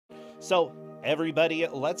So, everybody,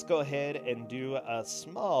 let's go ahead and do a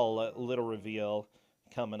small little reveal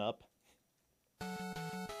coming up.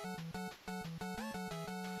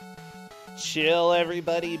 Chill,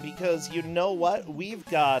 everybody, because you know what? We've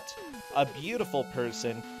got a beautiful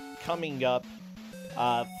person coming up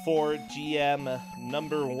for GM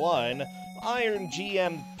number 1, Iron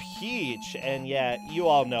GM Peach. And yeah, you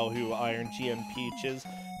all know who Iron GM Peach is.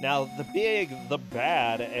 Now, the big, the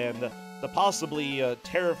bad, and the possibly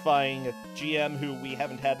terrifying GM who we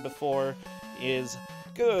haven't had before is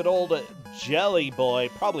good old Jelly Boy,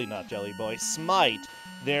 probably not Jelly Boy, Smite,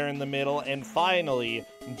 there in the middle, and finally,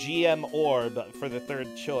 GM Orb for the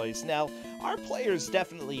third choice. Now, our players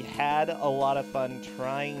definitely had a lot of fun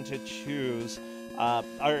trying to choose.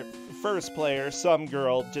 Our first player, some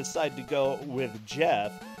girl, decided to go with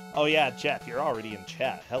Jeff. Oh yeah, Jeff, you're already in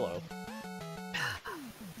chat. Hello.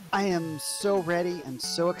 I am so ready and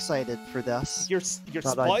so excited for this. You're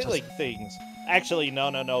spoiling things. Actually,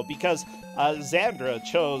 no, because Xandra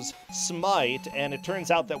chose Smite, and it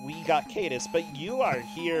turns out that we got Cadis, but you are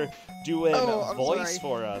here doing voice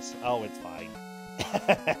for us. Oh, it's fine.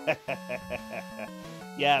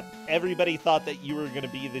 Yeah, everybody thought that you were going to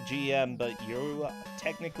be the GM, but you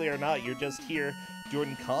technically are not. You're just here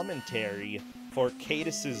doing commentary for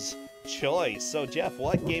Cadis's choice. So, Jeff,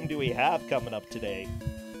 what game do we have coming up today?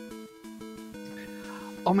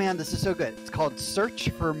 Oh man, this is so good. It's called Search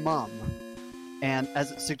for Mum. And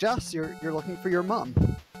as it suggests, you're looking for your mum.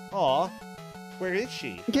 Aw, where is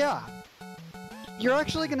she? Yeah. You're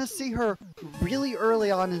actually going to see her really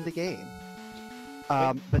early on in the game.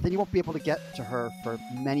 But then you won't be able to get to her for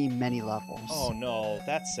many, many levels. Oh no,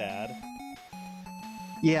 that's sad.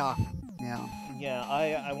 Yeah. Yeah,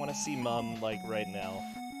 I want to see Mum, like, right now.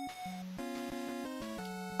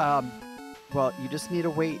 Well, you just need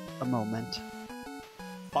to wait a moment.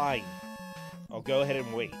 Fine. I'll go ahead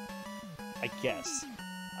and wait. I guess.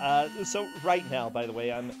 So right now, by the way,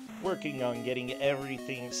 I'm working on getting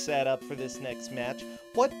everything set up for this next match.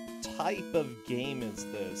 What type of game is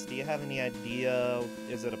this? Do you have any idea?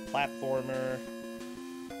 Is it a platformer?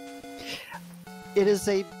 It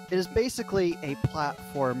is basically a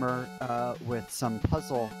platformer with some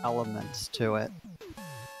puzzle elements to it.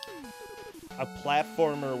 A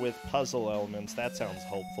platformer with puzzle elements. That sounds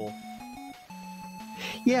hopeful.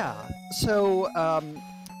 Yeah. So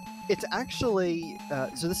it's actually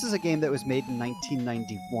so this is a game that was made in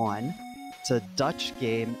 1991. It's a Dutch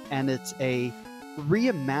game, and it's a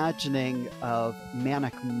reimagining of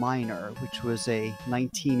Manic Miner, which was a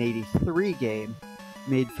 1983 game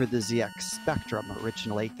made for the ZX Spectrum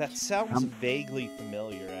originally. That sounds vaguely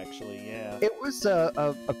familiar, actually, yeah. It was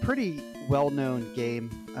a pretty well-known game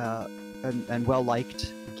and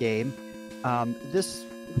well-liked game. This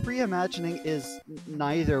reimagining is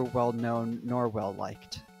neither well-known nor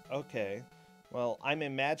well-liked. Okay. Well, I'm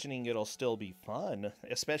imagining it'll still be fun,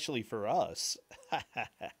 especially for us.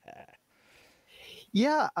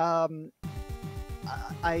 Yeah, I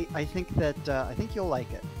think that I think you'll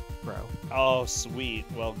like it, bro. Oh, sweet.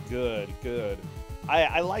 Well, good.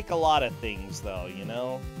 I like a lot of things, though, you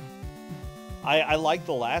know? I like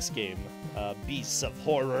the last game, Beasts of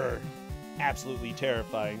Horror. Absolutely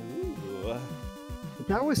terrifying. Ooh.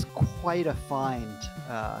 That was quite a find,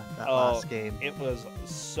 that last game. It was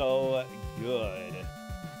so good.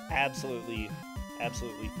 Absolutely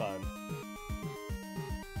fun.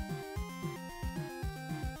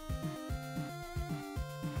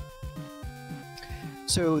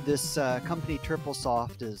 So this company,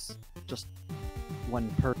 TripleSoft, is just one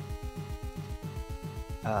person,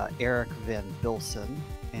 Eric Van Bilsen,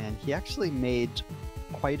 and he actually made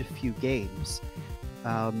quite a few games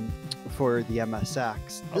for the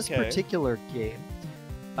MSX. This particular game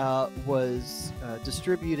was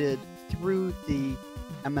distributed through the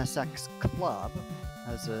MSX Club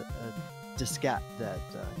as a diskette that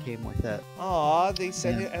came with it. Aw, they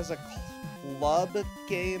sent it as a club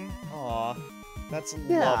game? Aw. That's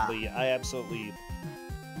lovely. I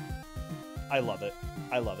love it.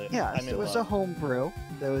 Yeah, so it was a homebrew.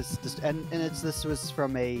 That was just, and this was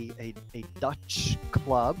from a Dutch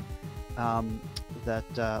club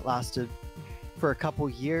that lasted for a couple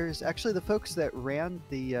years. Actually, the folks that ran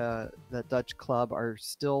that Dutch club are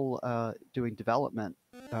still doing development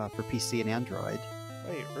for PC and Android.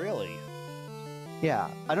 Wait, really? Yeah,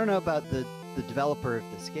 I don't know about the developer of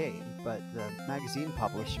this game, but the magazine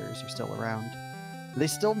publishers are still around. They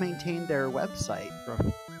still maintain their website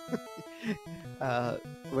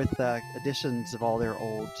with editions of all their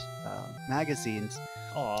old magazines.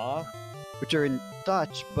 Aww. Which are in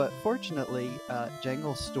Dutch, but fortunately,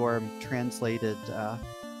 Jangle Storm translated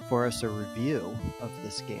for us a review of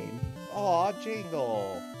this game. Aw,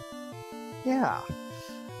 Jangle. Yeah.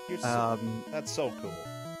 That's so cool.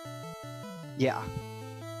 Yeah.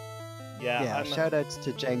 Yeah. Shout outs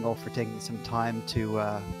to Jangle for taking some time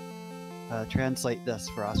to translate this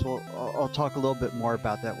for us. I'll talk a little bit more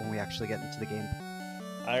about that when we actually get into the game.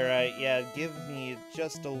 Alright, yeah, give me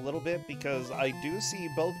just a little bit, because I do see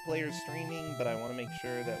both players streaming, but I want to make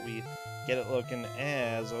sure that we get it looking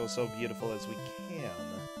as so beautiful as we can.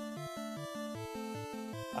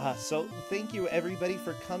 So thank you everybody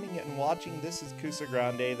for coming and watching. This is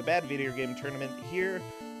Kusogr4nde, the Bad Video Game Tournament here.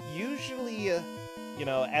 Usually, you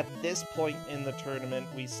know, at this point in the tournament,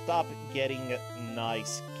 we stop getting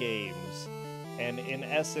nice games. And in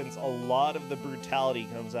essence, a lot of the brutality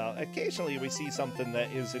comes out. Occasionally we see something that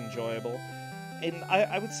is enjoyable. And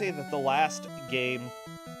I would say that the last game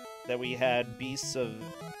that we had, Beasts of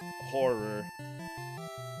Horror,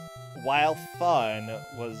 while fun,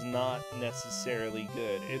 was not necessarily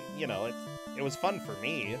good. It was fun for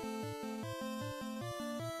me.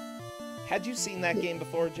 Had you seen that game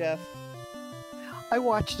before, Jeff? I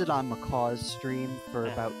watched it on McCaw's stream for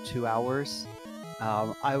about 2 hours.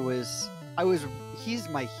 He's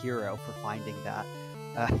my hero for finding that.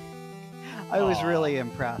 I was really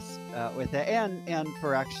impressed with it, and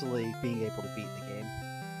for actually being able to beat the game.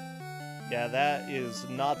 Yeah, that is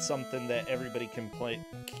not something that everybody can play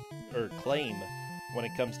or claim when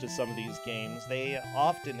it comes to some of these games. They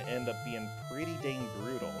often end up being pretty dang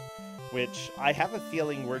brutal, which I have a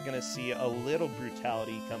feeling we're going to see a little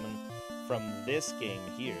brutality coming from this game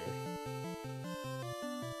here.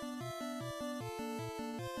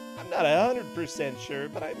 I'm not 100% sure,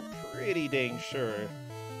 but I'm pretty dang sure.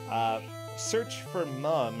 Search for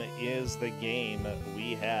Mum is the game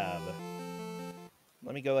we have.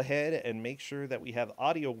 Let me go ahead and make sure that we have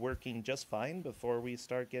audio working just fine before we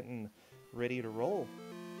start getting ready to roll.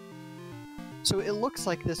 So it looks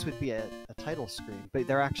like this would be a title screen, but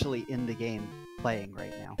they're actually in the game playing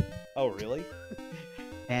right now. Oh, really?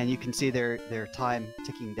 And you can see their time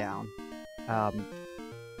ticking down.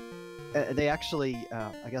 They actually,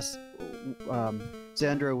 I guess,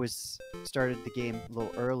 Xandro started the game a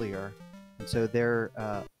little earlier, and so they're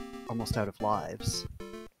almost out of lives.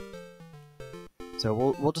 So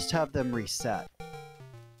we'll just have them reset.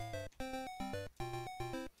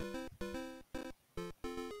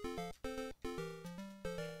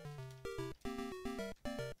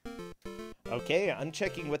 Okay, I'm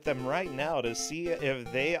checking with them right now to see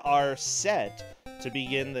if they are set to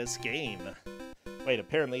begin this game. Wait,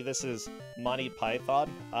 apparently this is Monty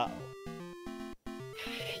Python? Uh-oh.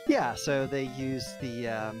 Yeah, so they use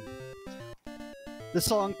the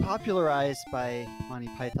song popularized by Monty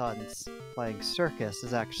Python's Flying Circus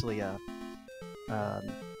is actually a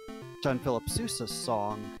John Philip Sousa's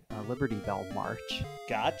song, Liberty Bell March.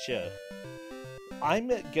 Gotcha. I'm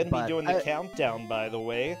gonna be doing the countdown, by the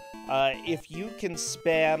way. If you can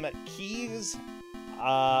spam keys,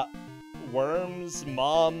 worms,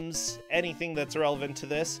 moms, anything that's relevant to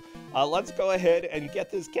this, let's go ahead and get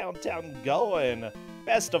this countdown going.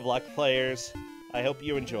 Best of luck, players. I hope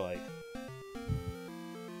you enjoy.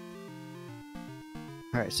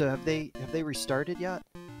 All right, so have they restarted yet?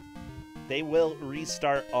 They will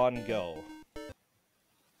restart on go.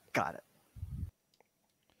 Got it.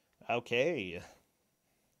 Okay.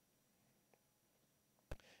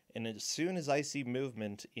 And as soon as I see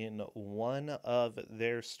movement in one of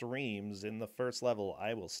their streams in the first level,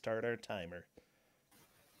 I will start our timer.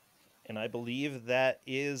 And I believe that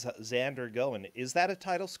is Xander going. Is that a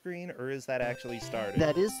title screen, or is that actually started?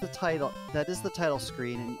 That is the title. That is the title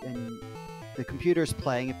screen, and the computer's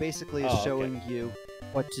playing. It basically is showing you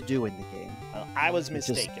what to do in the game. I was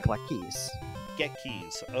mistaken. Just collect keys. Get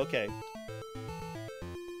keys. Okay.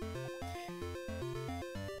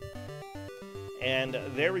 And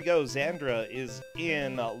there we go. Xandra is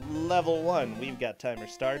in level 1. We've got timer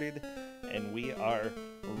started, and we are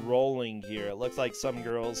rolling here. It looks like Some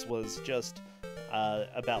Girls was just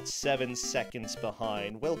about 7 seconds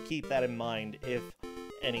behind. We'll keep that in mind if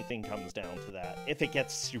anything comes down to that, if it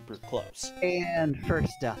gets super close. And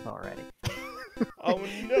first death already. Oh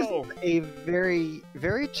no! A very,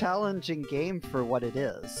 very challenging game for what it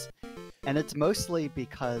is. And it's mostly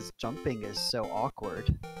because jumping is so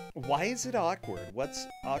awkward. Why is it awkward? What's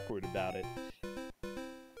awkward about it?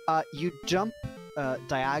 You jump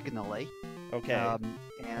diagonally. Okay.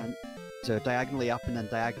 And so diagonally up and then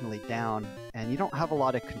diagonally down, and you don't have a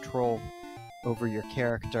lot of control over your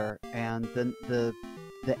character, and then the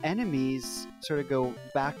enemies sort of go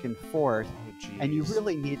back and forth, and you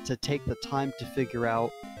really need to take the time to figure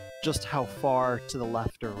out just how far to the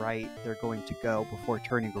left or right they're going to go before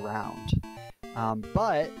turning around.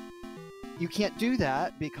 But you can't do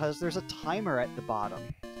that because there's a timer at the bottom.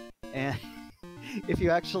 And if you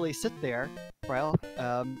actually sit there, well,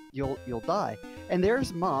 you'll die. And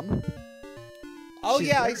there's Mom. Oh She's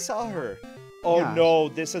yeah, I very- saw her. Oh Yeah. no,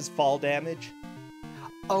 this is fall damage?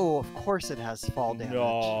 Oh, of course it has fall damage.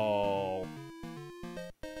 No.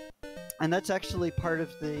 And that's actually part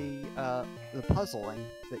of the puzzling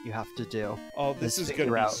that you have to do. Oh, this is figure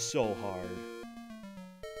gonna be out. so hard.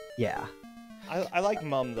 Yeah. I like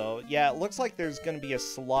Mum though. Yeah, it looks like there's gonna be a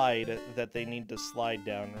slide that they need to slide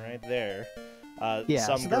down right there. Yeah,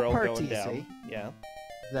 some so that girl part's going easy. down. Yeah.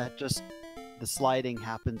 That just the sliding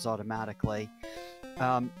happens automatically.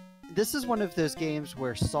 This is one of those games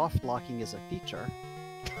where soft locking is a feature.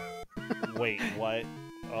 Wait, what?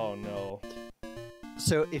 Oh no.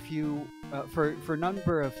 So if you, for a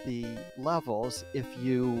number of the levels, if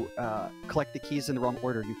you collect the keys in the wrong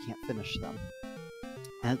order, you can't finish them.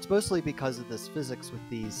 And it's mostly because of this physics with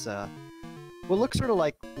these, what look sort of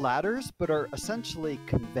like ladders, but are essentially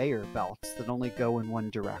conveyor belts that only go in one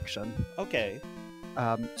direction. Okay.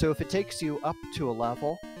 So if it takes you up to a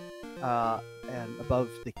level and above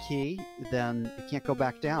the key, then you can't go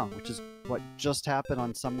back down, which is what just happened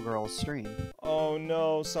on some girl's stream. Oh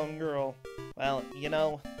no, some girl. Well, you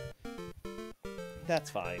know,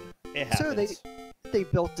 that's fine. It happens. So they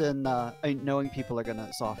built in, knowing people are going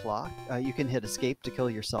to soft lock, you can hit escape to kill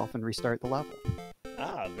yourself and restart the level.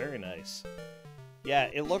 Ah, very nice. Yeah,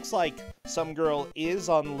 it looks like some girl is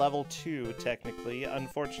on level 2, technically.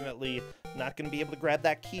 Unfortunately, not going to be able to grab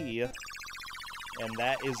that key. And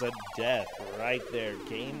that is a death right there.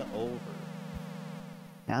 Game over.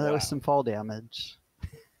 Yeah, there was Wow. some fall damage.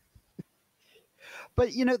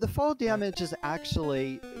 But, you know, the fall damage is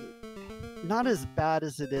actually not as bad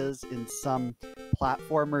as it is in some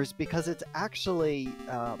platformers because it's actually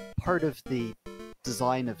part of the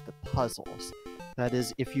design of the puzzles. That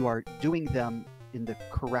is, if you are doing them in the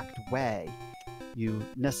correct way, you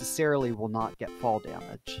necessarily will not get fall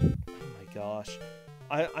damage. Oh my gosh.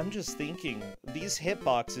 I'm just thinking, these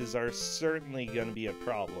hitboxes are certainly going to be a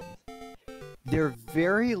problem. They're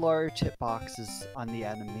very large hitboxes on the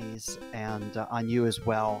enemies and on you as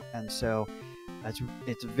well, and so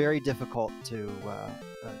it's very difficult to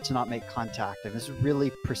not make contact. And it's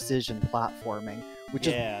really precision platforming, which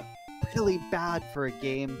Yeah. is really bad for a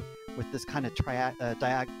game with this kind of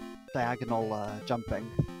diagonal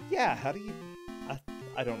jumping. Yeah, how do you...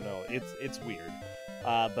 I don't know. It's weird.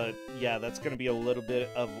 But yeah, that's going to be a little bit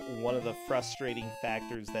of one of the frustrating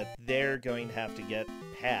factors that they're going to have to get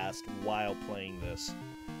past while playing this.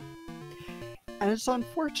 And it's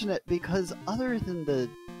unfortunate because other than the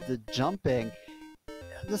jumping,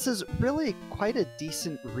 this is really quite a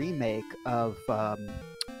decent remake of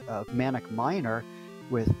Manic Miner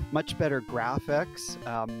with much better graphics.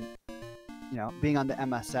 You know, being on the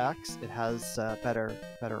MSX, it has better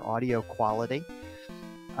audio quality.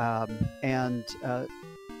 And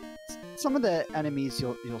some of the enemies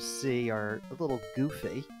you'll see are a little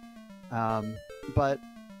goofy, but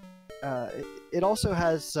it also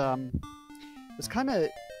has this kind of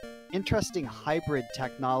interesting hybrid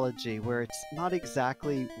technology where it's not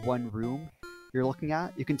exactly one room you're looking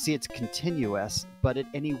at. You can see it's continuous, but at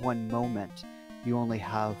any one moment you only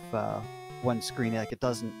have one screen. Like it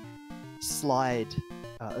doesn't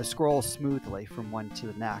scroll smoothly from one to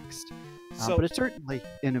the next. But it's certainly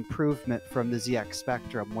an improvement from the ZX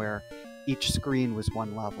Spectrum, where each screen was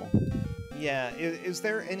one level. Yeah, is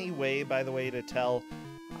there any way, by the way, to tell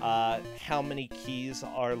how many keys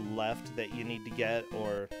are left that you need to get,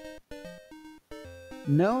 or...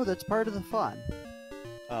 No, that's part of the fun.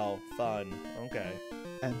 Oh, fun. Okay.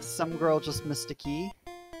 And some girl just missed a key.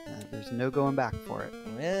 There's no going back for it.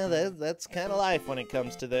 Yeah, that's kind of life when it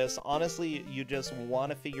comes to this. Honestly, you just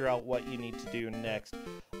want to figure out what you need to do next.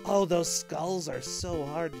 Oh, those skulls are so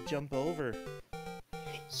hard to jump over.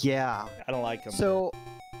 Yeah. I don't like them. So,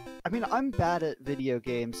 I mean, I'm bad at video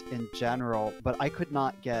games in general, but I could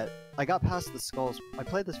not get... I got past the skulls. I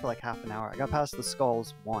played this for like half an hour. I got past the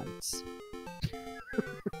skulls once.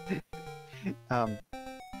 And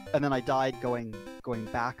then I died going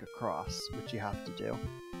back across, which you have to do.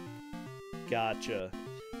 Gotcha.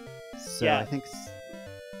 So Yeah. I think...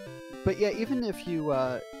 But yeah, even if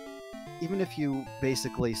you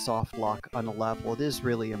basically soft lock on a level, it is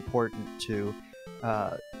really important to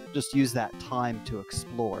just use that time to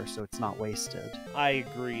explore so it's not wasted. I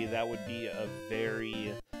agree. That would be a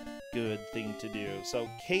very good thing to do. So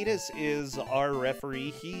Cadus is our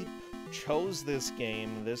referee. He chose this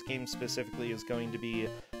game. This game specifically is going to be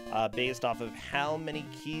based off of how many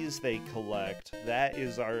keys they collect. That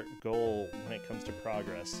is our goal when it comes to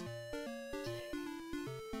progress.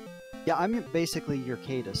 Yeah, I'm basically your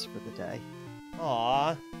Cadus for the day.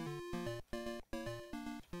 Aww.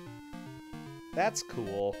 That's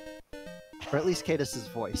cool. Or at least Cadus's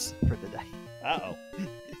voice for the day. Uh-oh.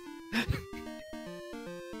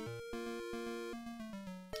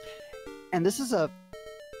 And this is a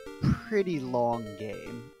pretty long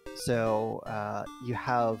game. So you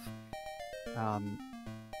have...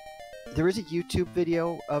 there is a YouTube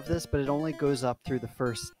video of this, but it only goes up through the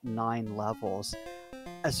first 9 levels.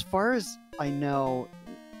 As far as I know,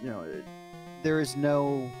 there is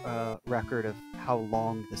no record of how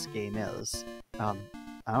long this game is. I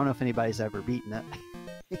don't know if anybody's ever beaten it.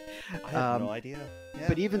 I have no idea. Yeah.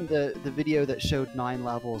 But even the video that showed 9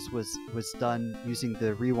 levels was done using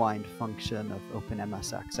the rewind function of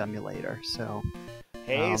OpenMSX emulator. So,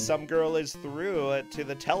 hey, some girl is through to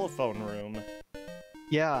the telephone room.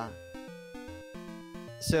 Yeah.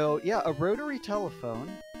 So yeah, a rotary telephone,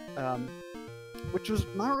 which was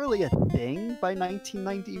not really a thing by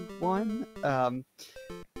 1991.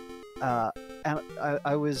 And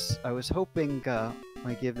I was hoping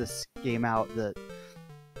when I gave this game out that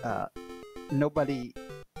nobody.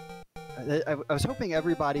 I was hoping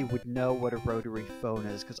everybody would know what a rotary phone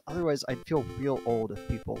is, because otherwise I'd feel real old if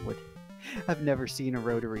people would have never seen a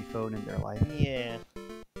rotary phone in their life. Yeah.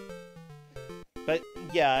 But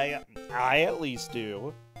yeah, I at least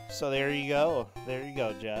do. So there you go. There you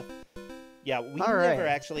go, Jeff. Yeah, we never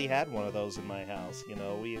actually had one of those in my house. You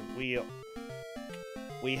know,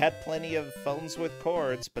 we had plenty of phones with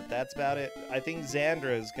cords, but that's about it. I think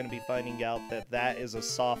Xandra is going to be finding out that that is a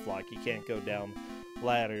soft lock. You can't go down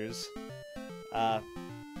ladders.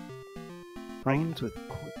 Phones with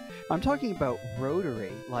cords. I'm talking about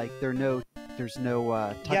rotary. Like there's no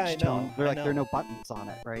touch tone. There are no buttons on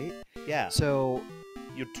it, right? Yeah. So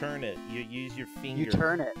you turn it. You use your finger. You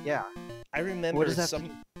turn it. Yeah. I remember some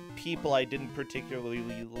people I didn't particularly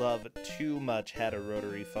love too much had a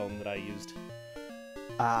rotary phone that I used.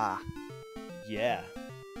 Ah. Yeah.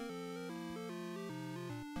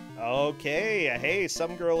 Okay, hey,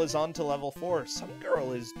 some girl is on to level 4. Some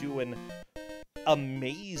girl is doing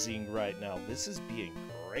amazing right now. This is being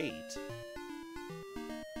great.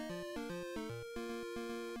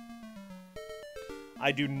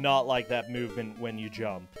 I do not like that movement when you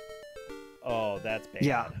jump. Oh, that's bad.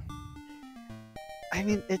 Yeah. I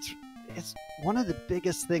mean, it's one of the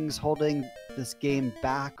biggest things holding this game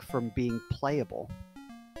back from being playable.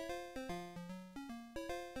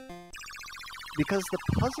 Because the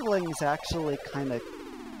puzzling is actually kind of,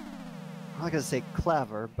 I'm not going to say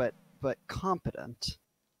clever, but competent.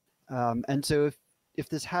 And so if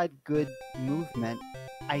this had good movement,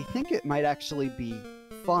 I think it might actually be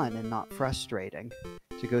fun and not frustrating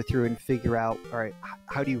to go through and figure out, all right,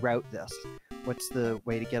 how do you route this? What's the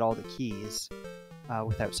way to get all the keys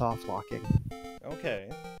without soft locking? Okay.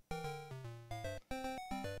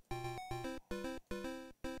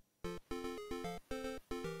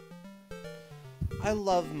 I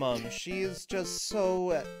love Mum. She is just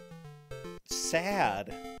so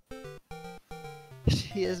sad.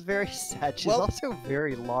 She is very sad. She's also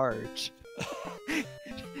very large.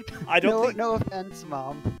 I don't think... No offense,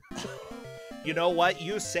 Mom. You know what?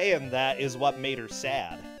 You saying that is what made her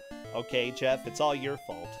sad. Okay, Jeff? It's all your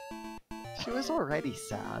fault. She was already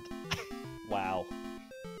sad. Wow.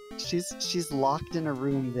 She's locked in a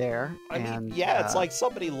room there. I mean, yeah, it's like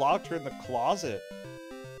somebody locked her in the closet.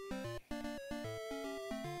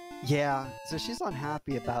 Yeah, so she's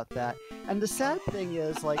unhappy about that. And the sad thing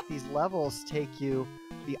is, like, these levels take you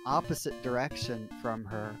the opposite direction from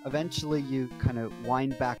her. Eventually you kind of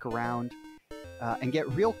wind back around and get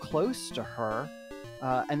real close to her,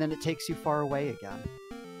 and then it takes you far away again.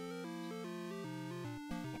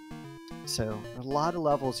 So, a lot of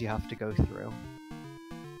levels you have to go through.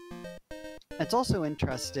 It's also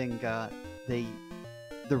interesting, the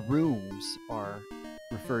rooms are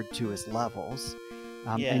referred to as levels.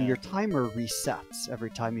 And your timer resets every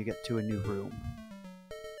time you get to a new room.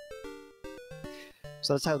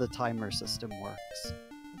 So that's how the timer system works.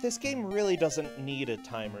 This game really doesn't need a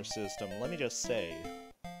timer system, let me just say.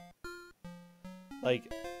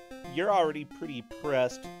 Like, you're already pretty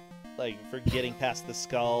pressed, like, for getting past the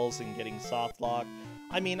skulls and getting soft lock.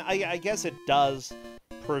 I mean, I guess it does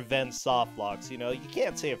prevent soft locks, you know? You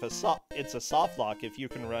can't say if it's a soft lock if you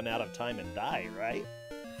can run out of time and die, right?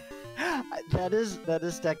 That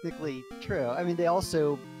is technically true. I mean, they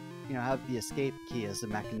also, have the escape key as a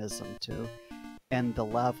mechanism to end the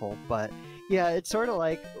level. But yeah, it's sort of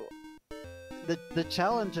like the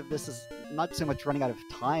challenge of this is not so much running out of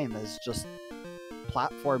time as just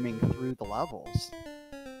platforming through the levels.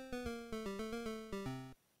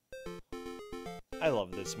 I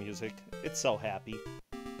love this music. It's so happy.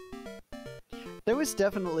 There was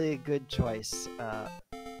definitely a good choice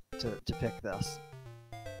to pick this.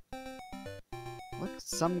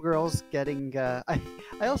 some girls getting. I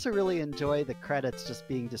also really enjoy the credits just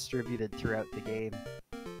being distributed throughout the game.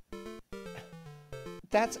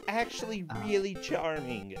 That's actually really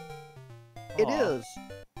charming. It Aw. is.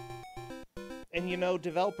 And you know,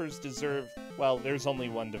 developers deserve, well, there's only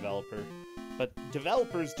one developer, but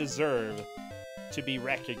developers deserve to be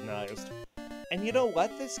recognized. And you know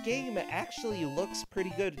what? This game actually looks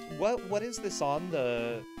pretty good. What is this on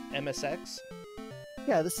the MSX?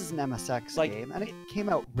 Yeah, this is an MSX game, and it came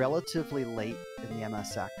out relatively late in the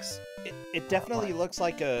MSX. It definitely looks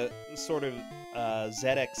like a sort of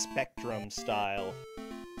ZX Spectrum style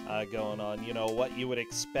going on. You know, what you would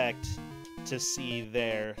expect to see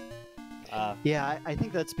there. Yeah, I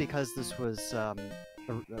think that's because this was a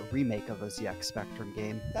remake of a ZX Spectrum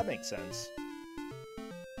game. That makes sense.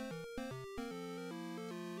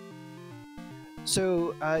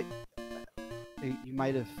 So, you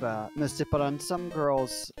might have missed it, but on some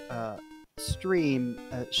girl's stream,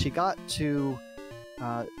 she got to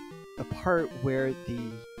a part where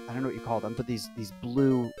I don't know what you call them, but these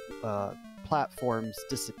blue platforms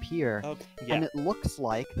disappear, yeah. and it looks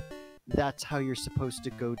like that's how you're supposed to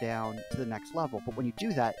go down to the next level. But when you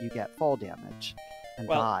do that, you get fall damage and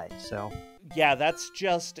die. So yeah, that's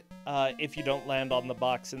just if you don't land on the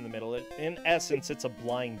box in the middle. In essence, it's a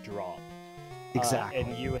blind drop. Exactly.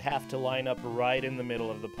 And you have to line up right in the middle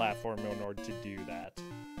of the platform in order to do that.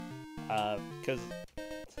 Because,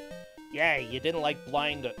 yeah, you didn't like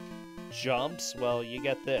blind jumps? Well, you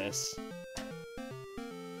get this.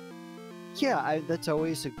 Yeah, that's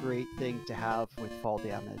always a great thing to have with fall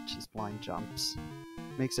damage, is blind jumps.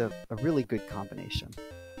 Makes a really good combination.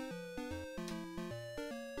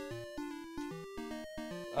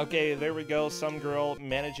 Okay, there we go. Some girl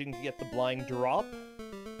managing to get the blind drop.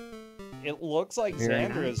 It looks like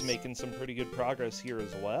Xandra is making some pretty good progress here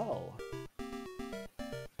as well.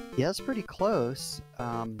 Yeah, it's pretty close.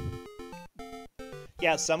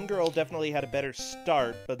 Yeah, some girl definitely had a better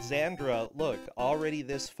start, but Xandra, look, already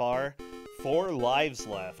this far, 4 lives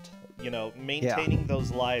left. You know, maintaining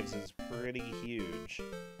those lives is pretty huge.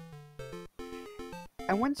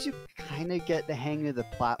 And once you kind of get the hang of the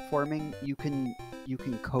platforming, you can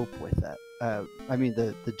cope with it. I mean,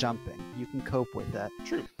 the jumping, you can cope with it.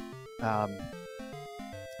 True.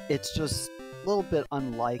 It's just a little bit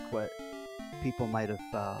unlike what people might have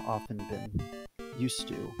often been used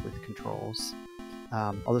to with controls.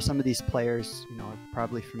 Although some of these players, you know, are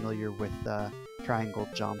probably familiar with triangle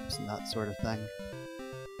jumps and that sort of thing.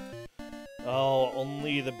 Oh,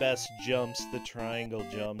 only the best jumps, the triangle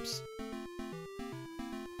jumps.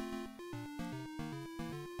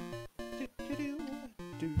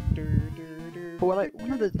 But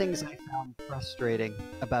one of the things I found frustrating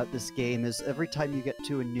about this game is every time you get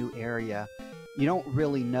to a new area, you don't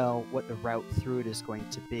really know what the route through it is going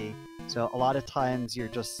to be. So a lot of times you're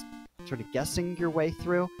just sort of guessing your way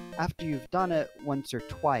through. After you've done it once or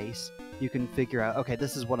twice, you can figure out, okay,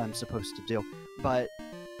 this is what I'm supposed to do. But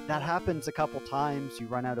that happens a couple times, you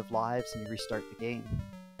run out of lives, and you restart the game.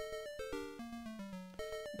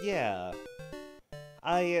 Yeah.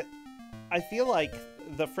 I feel like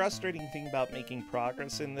the frustrating thing about making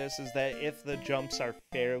progress in this is that if the jumps are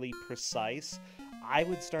fairly precise, I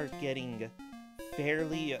would start getting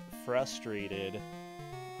fairly frustrated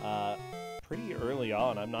pretty early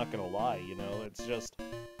on, I'm not gonna lie, you know? It's just,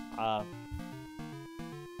 I'm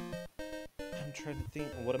trying to think,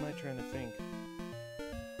 what am I trying to think?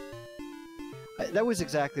 That was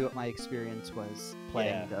exactly what my experience was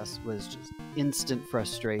playing this, was just instant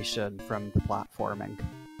frustration from the platforming.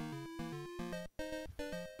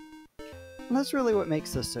 And that's really what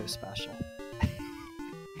makes this so special.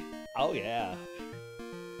 Oh yeah.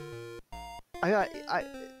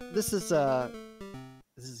 This is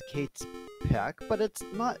Kate's pick, but it's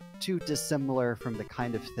not too dissimilar from the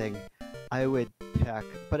kind of thing I would pick,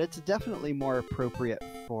 but it's definitely more appropriate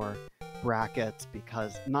for brackets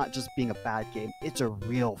because not just being a bad game, it's a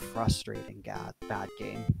real frustrating bad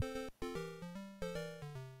game.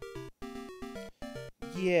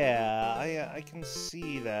 Yeah, I can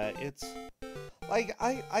see that. It's like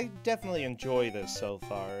I definitely enjoy this so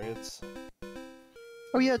far. It's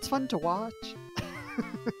Oh yeah, it's fun to watch.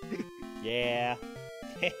 Yeah.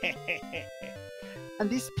 And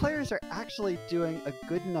these players are actually doing a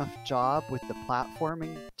good enough job with the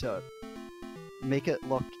platforming to make it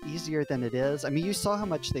look easier than it is. I mean, you saw how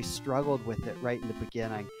much they struggled with it right in the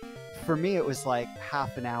beginning. For me, it was like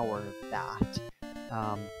half an hour of that.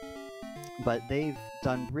 But they've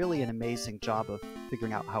done really an amazing job of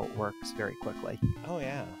figuring out how it works very quickly. Oh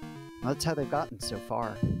yeah. That's how they've gotten so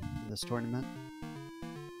far in this tournament.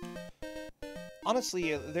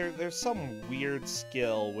 Honestly, there's some weird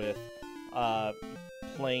skill with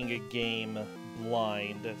playing a game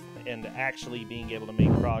blind and actually being able to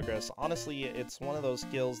make progress. Honestly, it's one of those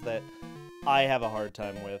skills that I have a hard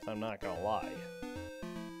time with, I'm not gonna lie.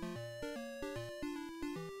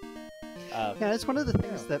 Yeah, it's one of the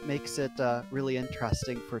things that makes it really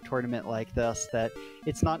interesting for a tournament like this, that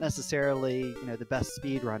it's not necessarily, the best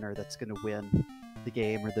speedrunner that's going to win the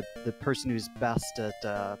game, or the person who's best at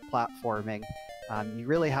platforming. You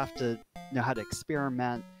really have to know how to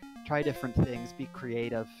experiment, try different things, be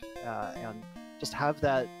creative, and just have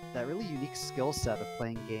that really unique skill set of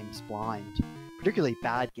playing games blind, particularly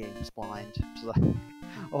bad games blind, which is a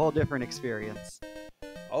whole different experience.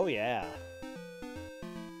 Oh yeah.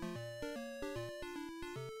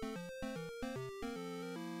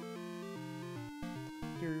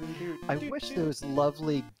 I wish those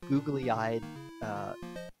lovely googly-eyed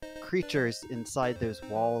creatures inside those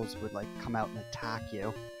walls would come out and attack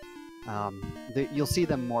you. You'll see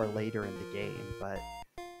them more later in the game, but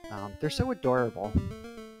they're so adorable.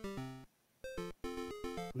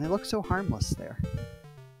 And they look so harmless there.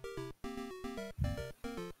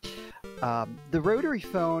 The rotary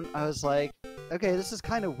phone, I was like, okay, this is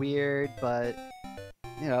kind of weird, but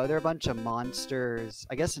they're a bunch of monsters.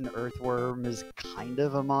 I guess an earthworm is kind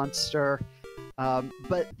of a monster.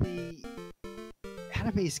 But the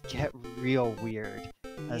enemies get real weird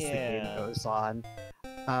as the game goes on.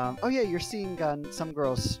 Oh yeah, you're seeing some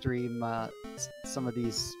girls stream some of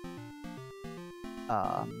these...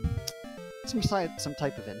 some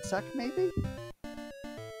type of insect, maybe?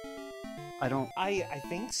 I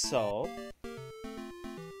think so.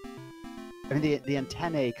 I mean, the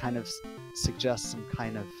antennae kind of suggest some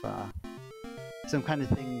kind of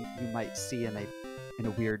thing you might see in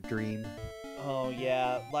a weird dream. Oh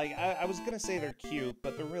yeah, I was gonna say they're cute,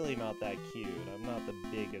 but they're really not that cute. I'm not the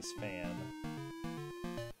biggest fan.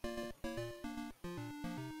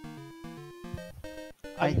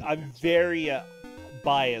 I'm very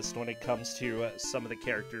biased when it comes to some of the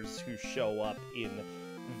characters who show up in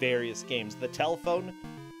various games. The telephone,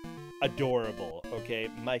 adorable. Okay,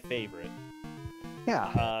 my favorite.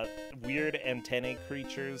 Yeah. Weird antennae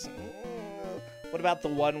creatures. What about the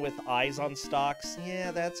one with eyes on stalks?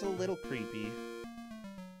 Yeah, that's a little creepy.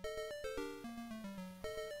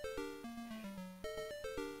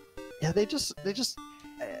 Yeah, they just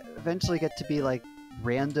eventually get to be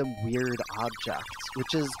random weird objects,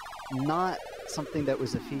 which is not something that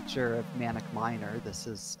was a feature of Manic Miner. This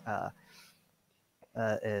is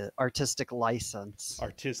artistic license.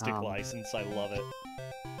 Artistic license, I love it.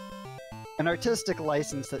 An artistic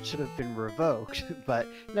license that should have been revoked, but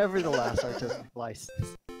nevertheless, artistic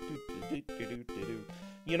license.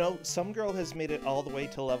 Some girl has made it all the way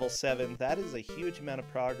to level 7. That is a huge amount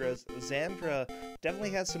of progress. Xandra definitely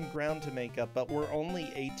has some ground to make up, but we're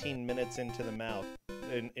only 18 minutes into the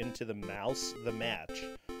match.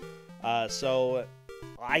 So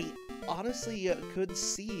I honestly could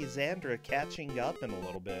see Xandra catching up in a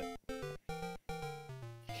little bit.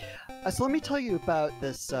 So let me tell you about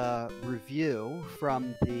this review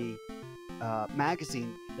from the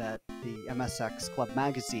magazine, that the MSX Club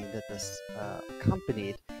magazine that this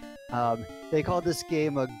accompanied. They called this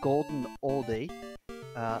game a golden oldie,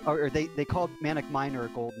 or they called Manic Miner a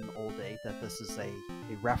golden oldie. That this is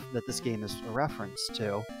that this game is a reference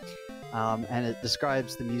to, and it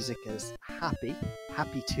describes the music as happy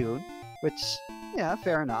tune, which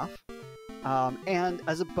fair enough. And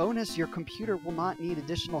as a bonus, your computer will not need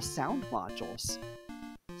additional sound modules.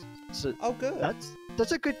 So good.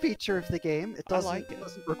 That's a good feature of the game. It doesn't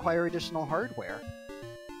require additional hardware.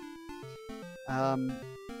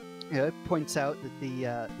 It points out that the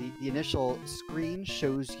initial screen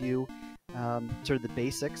shows you sort of the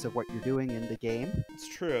basics of what you're doing in the game. It's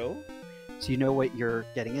true. So you know what you're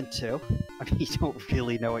getting into. I mean, you don't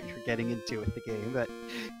really know what you're getting into with the game, but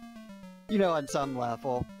on some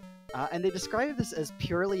level. And they describe this as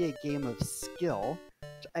purely a game of skill,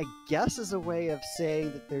 which I guess is a way of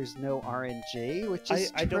saying that there's no RNG, which is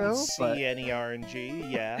true. I don't see any RNG.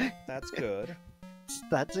 Yeah, that's good.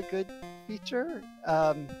 That's a good feature.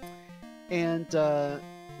 And then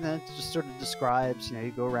it just sort of describes,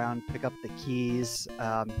 you go around, pick up the keys,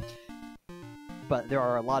 but there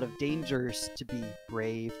are a lot of dangers to be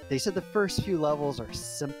brave. They said the first few levels are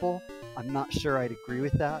simple. I'm not sure I'd agree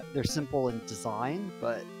with that. They're simple in design,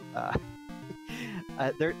 but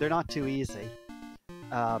they're not too easy.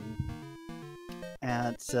 And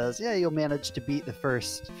it says, you'll manage to beat the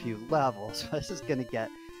first few levels. This is going to get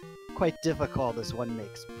quite difficult as one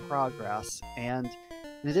makes progress. And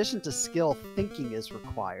in addition to skill, thinking is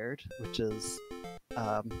required, which is,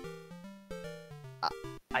 I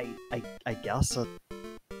guess, an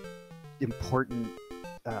important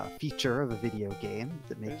feature of a video game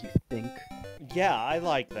that make you think. Yeah, I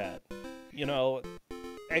like that. You know,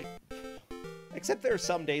 except there are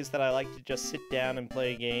some days that I like to just sit down and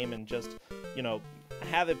play a game and just, you know,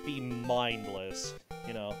 have it be mindless.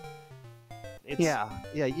 You know, yeah.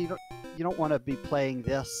 You don't want to be playing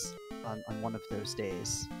this on one of those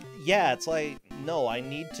days. Yeah, it's like, no, I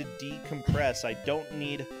need to decompress. I don't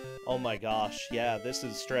need. Oh my gosh, yeah, this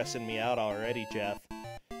is stressing me out already, Jeff.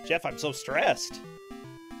 Jeff, I'm so stressed.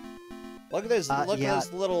 Look at this. Look at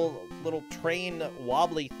this little train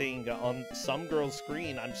wobbly thing on some girl's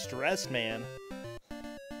screen. I'm stressed, man.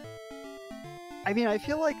 I mean, I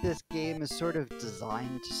feel like this game is sort of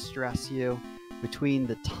designed to stress you between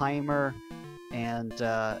the timer and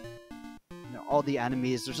all the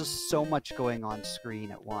enemies. There's just so much going on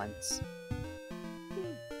screen at once.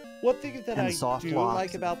 One thing that I do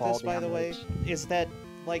like about this, by the way, is that,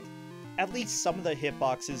 like, at least some of the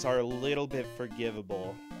hitboxes are a little bit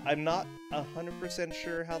forgivable. I'm not 100%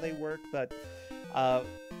 sure how they work, but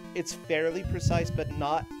it's fairly precise, but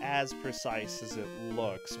not as precise as it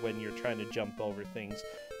looks when you're trying to jump over things.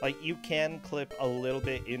 Like, you can clip a little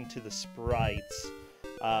bit into the sprites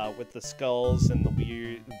with the skulls and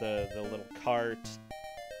the little cart.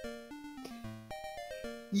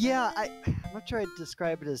 Yeah, I'm not sure I'd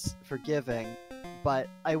describe it as forgiving, but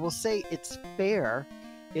I will say it's fair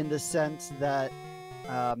in the sense that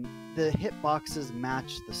the hitboxes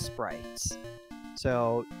match the sprites.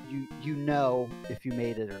 So you know if you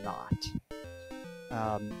made it or not.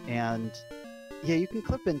 And yeah, you can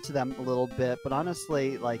clip into them a little bit, but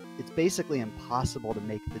honestly, like, it's basically impossible to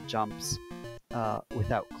make the jumps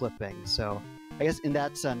without clipping. So I guess in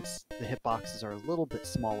that sense, the hitboxes are a little bit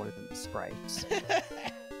smaller than the sprites.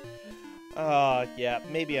 Yeah,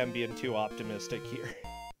 maybe I'm being too optimistic here.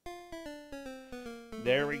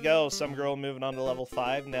 There we go, some girl moving on to level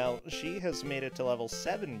 5. Now, she has made it to level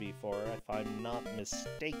 7 before, if I'm not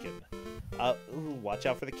mistaken. Ooh, watch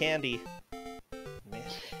out for the candy. Man.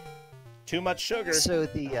 Too much sugar. So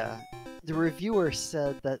the reviewer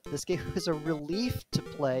said that this game was a relief to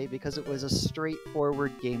play because it was a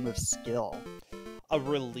straightforward game of skill. A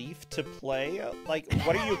relief to play? Like,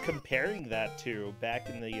 what are you comparing that to back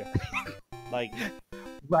in the, like...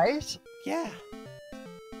 Right? Yeah.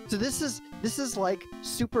 So this is like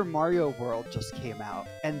Super Mario World just came out,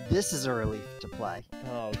 and this is a relief to play.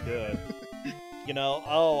 Oh, good. You know,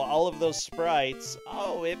 all of those sprites.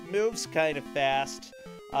 Oh, it moves kind of fast.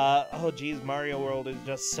 Oh, geez, Mario World is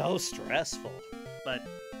just so stressful. But,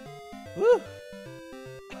 whew.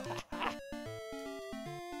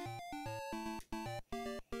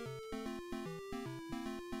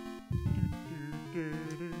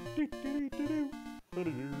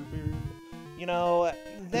 You know,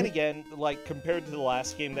 then again, like, compared to the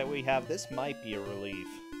last game that we have, this might be a relief.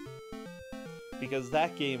 Because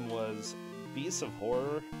that game was Beasts of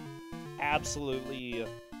Horror, absolutely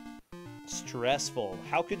stressful.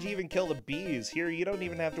 How could you even kill the bees? Here, you don't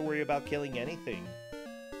even have to worry about killing anything.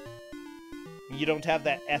 You don't have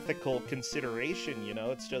that ethical consideration, you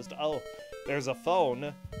know? It's just, oh, there's a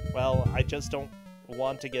phone. Well, I just don't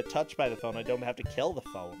want to get touched by the phone. I don't have to kill the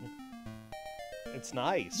phone. It's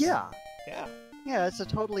nice. Yeah. Yeah. Yeah, it's a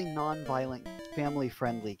totally non-violent,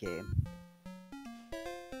 family-friendly game.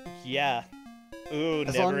 Yeah. Ooh,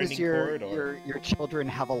 as long as your children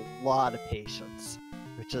have a lot of patience,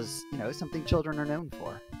 which is, you know, something children are known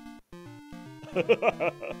for.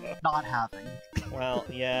 Not having. Well,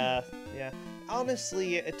 yeah.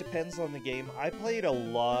 Honestly, it depends on the game. I played a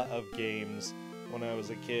lot of games when I was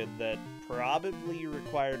a kid that probably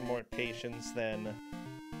required more patience than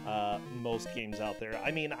most games out there. I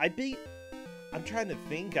mean, I'm trying to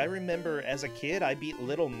think. I remember as a kid, I beat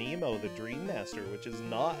Little Nemo, the Dream Master, which is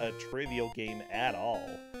not a trivial game at all.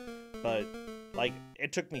 But, like,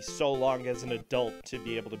 it took me so long as an adult to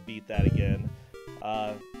be able to beat that again.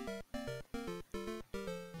 Well,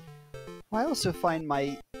 I also find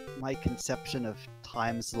my conception of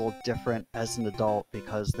time is a little different as an adult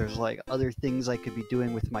because there's, like, other things I could be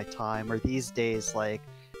doing with my time, or these days, like,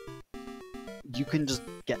 you can just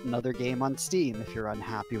get another game on Steam if you're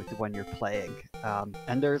unhappy with the one you're playing.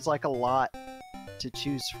 And there's, like, a lot to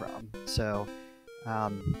choose from. So,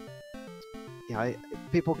 you know,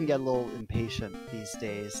 people can get a little impatient these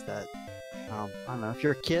days that, I don't know, if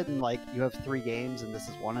you're a kid and, like, you have 3 games and this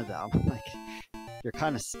is one of them, like, you're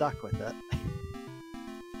kind of stuck with it.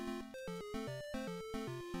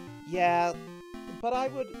 Yeah, but I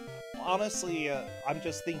would... Honestly, I'm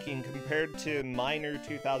just thinking, compared to Miner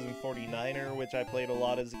 2049er, which I played a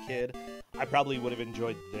lot as a kid, I probably would have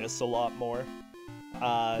enjoyed this a lot more.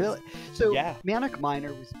 Really? So, yeah. Manic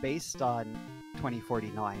Miner was based on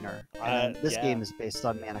 2049er. And this yeah. game is based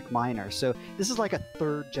on Manic Miner, so this is like a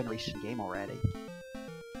third generation game already.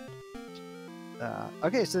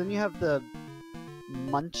 Okay, so then you have the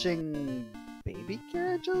munching baby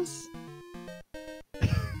carriages?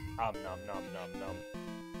 Nom nom nom nom.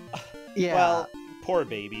 Yeah. Well, poor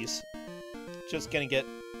babies. Just gonna get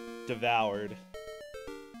devoured.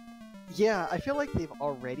 Yeah, I feel like they've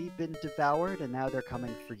already been devoured, and now they're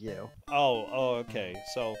coming for you. Oh, okay.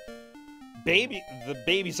 So, the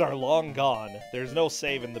babies are long gone. There's no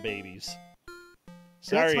saving the babies.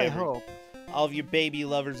 Sorry, That's my hope. all of you baby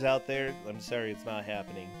lovers out there. I'm sorry, it's not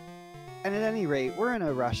happening. And at any rate, we're in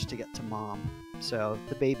a rush to get to mom. So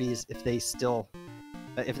the babies, if they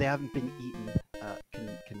haven't been eaten,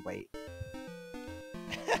 can wait.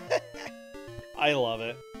 I love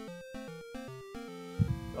it.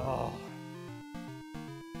 Oh.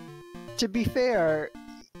 To be fair,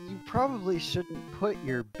 you probably shouldn't put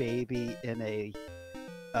your baby in a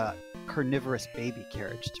carnivorous baby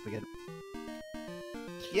carriage to begin.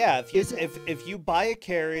 Yeah, if you buy a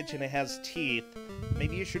carriage and it has teeth,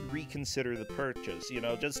 maybe you should reconsider the purchase. You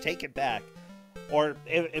know, just take it back. Or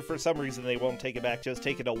if for some reason they won't take it back, just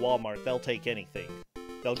take it to Walmart. They'll take anything.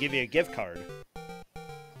 They'll give you a gift card.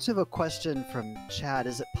 So I have a question from Chad.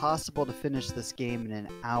 Is it possible to finish this game in an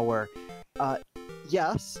hour?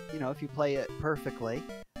 Yes, you know, if you play it perfectly.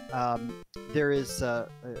 There is a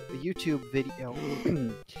YouTube video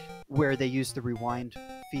where they use the rewind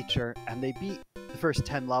feature, and they beat the first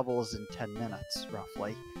 10 levels in 10 minutes,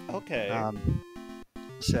 roughly. Okay.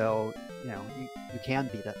 So, you know, you can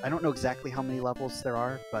beat it. I don't know exactly how many levels there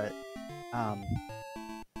are, but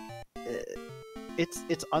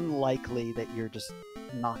it's unlikely that you're just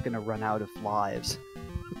not going to run out of lives.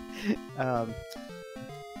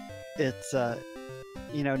 It's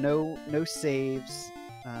you know, no saves,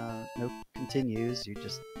 no continues. You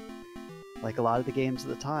just, like a lot of the games at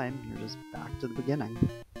the time, you're just back to the beginning.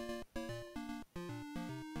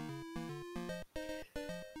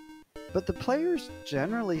 But the players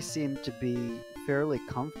generally seem to be fairly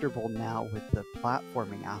comfortable now with the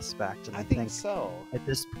platforming aspect, and I think so. At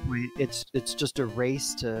this point, it's just a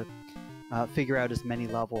race to figure out as many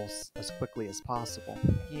levels as quickly as possible.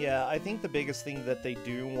 Yeah, I think the biggest thing that they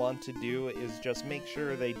do want to do is just make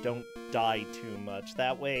sure they don't die too much.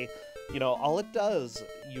 That way, you know, all it does,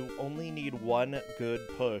 you only need one good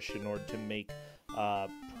push in order to make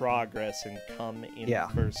progress and come in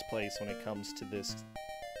first place when it comes to this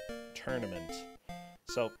tournament.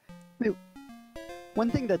 So, one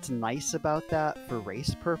thing that's nice about that for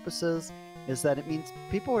race purposes is that it means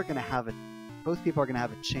people are going to have both people are going to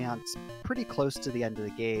have a chance pretty close to the end of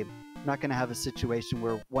the game. You're not going to have a situation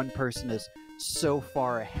where one person is so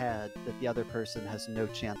far ahead that the other person has no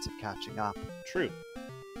chance of catching up. True.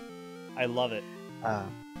 I love it.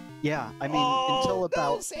 Yeah, I mean, until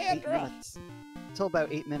about no, 8 minutes. Until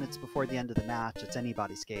about 8 minutes before the end of the match, it's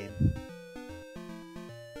anybody's game.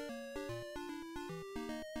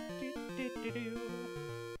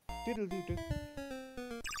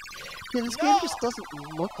 Yeah, this game just doesn't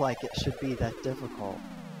look like it should be that difficult,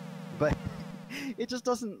 but it just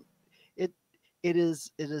doesn't. It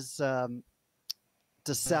is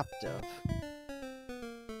deceptive.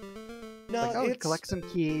 No, like, it's... collect some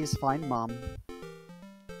keys, find mom.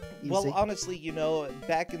 Easy. Well, honestly, you know,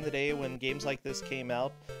 back in the day when games like this came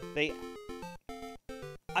out,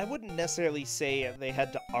 I wouldn't necessarily say they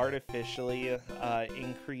had to artificially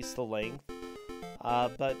increase the length,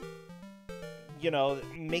 but, you know,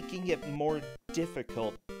 making it more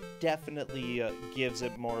difficult definitely gives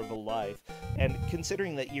it more of a life. And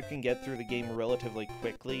considering that you can get through the game relatively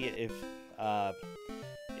quickly if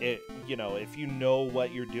you know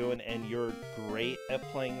what you're doing and you're great at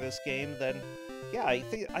playing this game, then yeah, I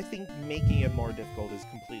think making it more difficult is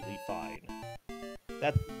completely fine.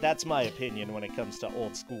 That's my opinion when it comes to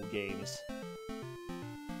old school games.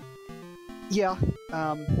 Yeah,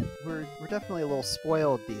 we're definitely a little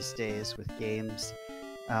spoiled these days with games,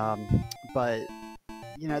 but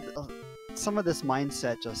you know, some of this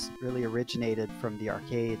mindset just really originated from the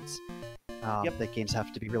arcades. That games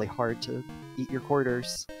have to be really hard to eat your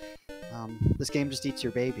quarters. This game just eats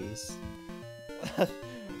your babies.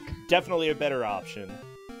 Definitely a better option.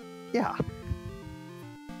 Yeah.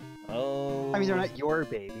 Oh. I mean, they're not your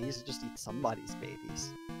babies. You just eat somebody's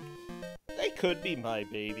babies. They could be my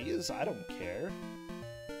babies. I don't care.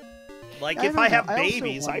 Like, if I have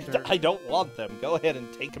babies, I don't want them. Go ahead and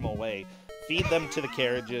take them away. Feed them to the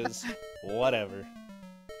carriages. Whatever.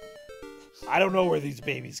 I don't know where these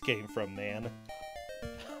babies came from, man.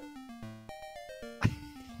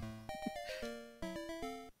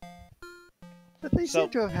 But they seem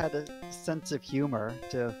to have had a sense of humor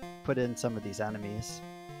to put in some of these enemies.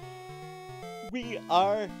 We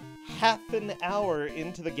are half an hour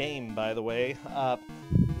into the game, by the way.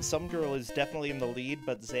 Some Girl is definitely in the lead,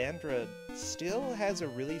 but Xandra still has a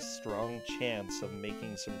really strong chance of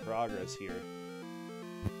making some progress here.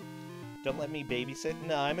 Don't let me babysit?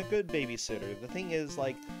 No, I'm a good babysitter. The thing is,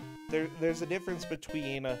 like, there's a difference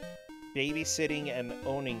between babysitting and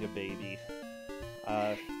owning a baby.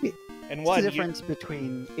 And What's the difference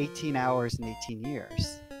between 18 hours and 18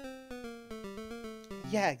 years?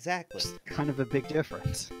 Yeah, exactly. It's kind of a big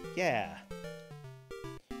difference. Yeah.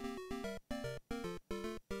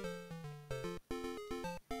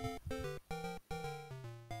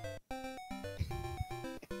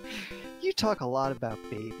 You talk a lot about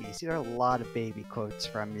babies. You know, a lot of baby quotes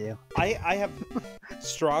from you. I have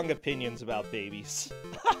strong opinions about babies.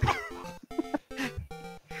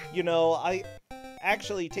 You know,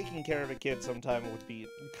 actually taking care of a kid sometime would be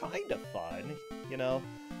kind of fun, you know?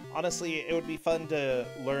 Honestly, it would be fun to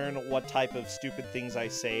learn what type of stupid things I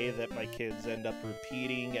say that my kids end up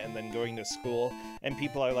repeating and then going to school, and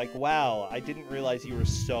people are like, wow, I didn't realize you were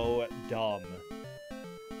so dumb.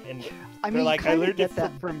 And I mean, like, I learned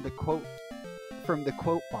that from the quote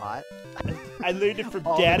bot. I learned it from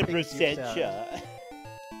Data Brossentia.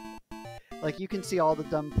 Like, you can see all the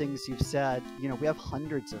dumb things you've said. You know, we have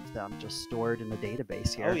hundreds of them just stored in the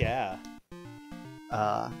database here. Oh, yeah.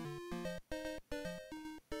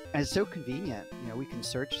 And it's so convenient. You know, we can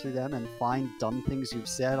search through them and find dumb things you've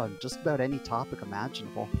said on just about any topic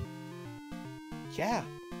imaginable. Yeah.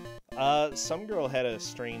 Some girl had a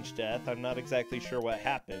strange death. I'm not exactly sure what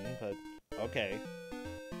happened, but okay.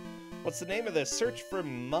 What's the name of this? Search for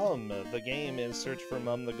Mum. The game is Search for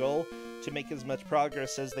Mum. The goal, to make as much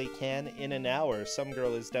progress as they can in an hour. Some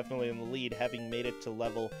girl is definitely in the lead, having made it to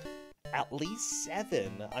level at least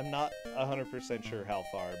 7. I'm not 100% sure how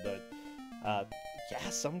far, but yeah,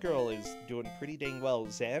 Some Girl is doing pretty dang well.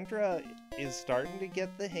 Xandra is starting to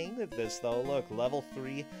get the hang of this, though. Look, level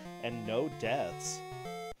 3 and no deaths.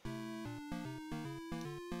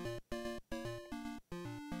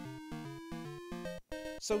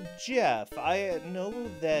 So, Jeff, I know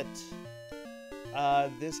that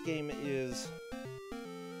this game is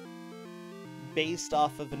based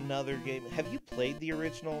off of another game. Have you played the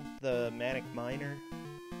original, the Manic Miner?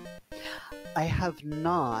 I have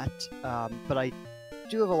not, but I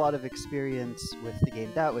do have a lot of experience with the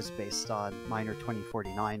game that was based on Miner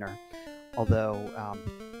 2049er, although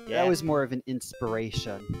that was more of an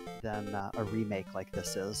inspiration than a remake like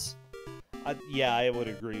this is. Yeah, I would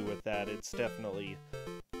agree with that. It's definitely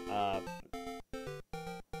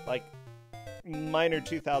like Miner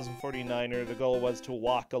 2049er. The goal was to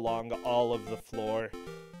walk along all of the floor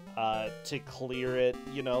to clear it.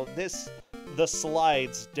 You know, the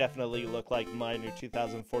slides definitely look like Miner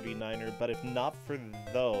 2049er, but if not for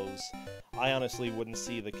those, I honestly wouldn't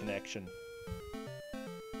see the connection.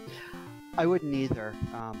 I wouldn't either,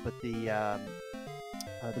 but the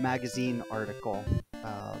magazine article,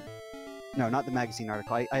 no, not the magazine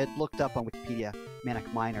article, I had looked up on Wikipedia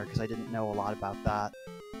Manic Miner because I didn't know a lot about that,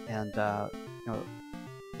 and you know,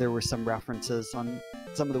 there were some references on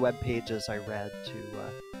some of the web pages I read to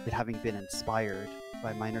it having been inspired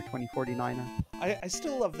by Miner 2049er. I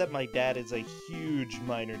still love that my dad is a huge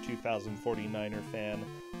Miner 2049er fan.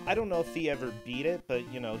 I don't know if he ever beat it,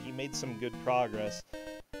 but, you know, he made some good progress.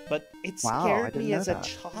 But it scared me as a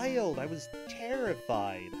child. I was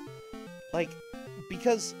terrified. Like,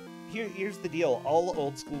 because here's the deal. All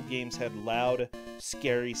old school games had loud,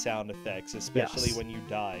 scary sound effects, especially when you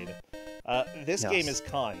died. This game is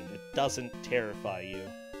kind. It doesn't terrify you.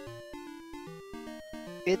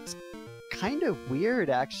 It's kind of weird,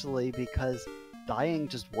 actually, because dying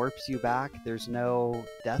just warps you back. There's no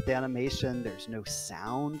death animation. There's no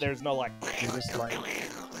sound. There's no, like... You're just like...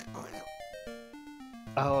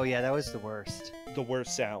 Oh, yeah, that was the worst. The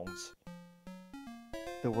worst sounds.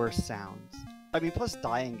 The worst sounds. I mean, plus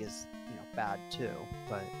dying is, you know, bad, too.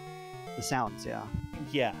 But the sounds, yeah.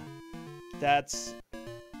 Yeah. That's...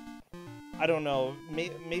 I don't know.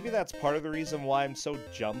 Maybe that's part of the reason why I'm so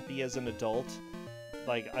jumpy as an adult.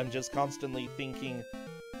 Like, I'm just constantly thinking,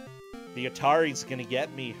 the Atari's gonna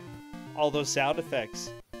get me. All those sound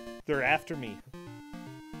effects. They're after me.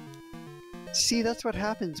 See, that's what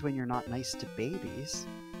happens when you're not nice to babies.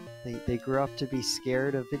 They grow up to be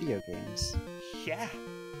scared of video games. Yeah.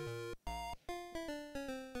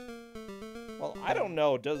 Well, I don't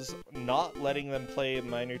know. Does not letting them play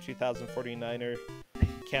Miner 2049er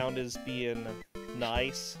count as being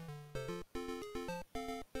nice?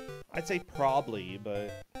 I'd say probably,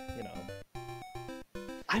 but, you know.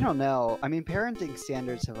 I don't know. I mean, parenting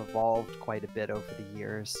standards have evolved quite a bit over the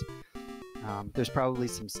years. There's probably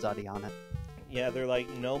some study on it. Yeah, they're like,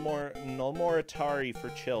 no more Atari for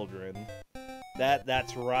children.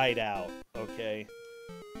 That's right out, okay?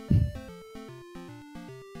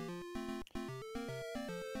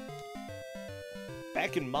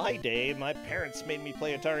 Back in my day, my parents made me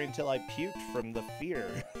play Atari until I puked from the fear.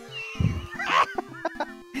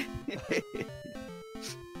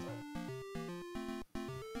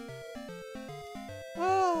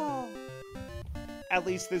 Oh. At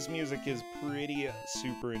least this music is pretty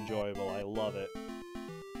super enjoyable. I love it.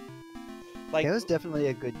 Like, it was definitely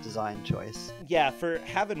a good design choice. Yeah, for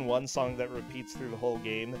having one song that repeats through the whole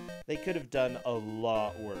game, they could have done a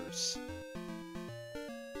lot worse.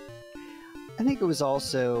 I think it was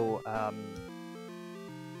also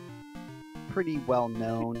pretty well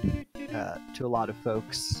known to a lot of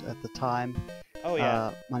folks at the time. Oh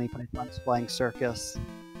yeah, Monty Python's Flying Circus,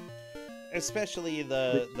 especially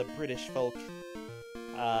the British folk.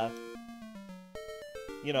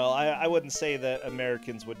 You know, I wouldn't say that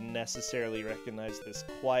Americans would necessarily recognize this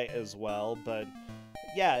quite as well, but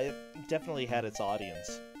yeah, it definitely had its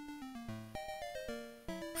audience.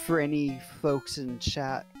 For any folks in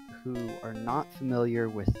chat who are not familiar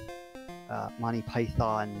with Monty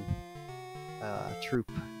Python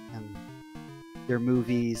troupe and their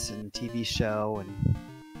movies and TV show and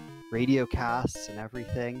radio casts and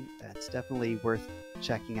everything, it's definitely worth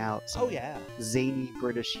checking out. Some Oh yeah, zany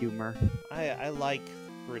British humor. I like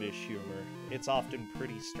British humor. It's often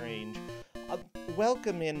pretty strange.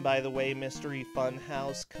 Welcome in, by the way, Mystery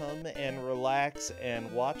Funhouse. Come and relax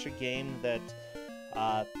and watch a game that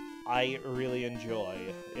I really enjoy.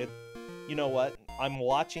 You know what? I'm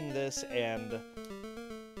watching this and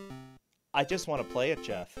I just want to play it,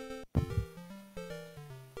 Jeff.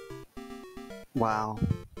 Wow.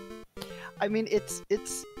 I mean, it's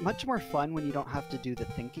much more fun when you don't have to do the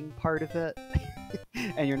thinking part of it,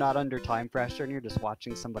 and you're not under time pressure, and you're just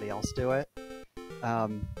watching somebody else do it.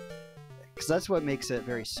 Because that's what makes it a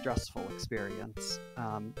very stressful experience.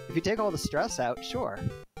 If you take all the stress out, sure.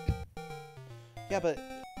 Yeah, but,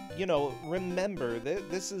 you know, remember,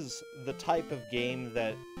 this is the type of game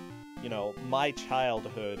that, you know, my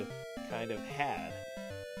childhood kind of had.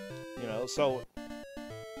 You know, so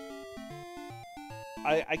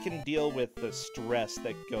I can deal with the stress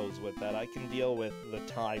that goes with that. I can deal with the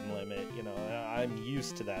time limit, you know, I'm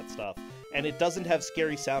used to that stuff. And it doesn't have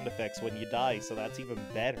scary sound effects when you die, so that's even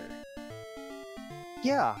better.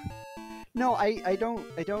 Yeah. No, I don't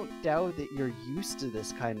doubt that you're used to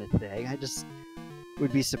this kind of thing. I just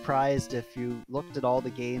would be surprised if you looked at all the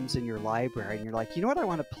games in your library and you're like, you know what I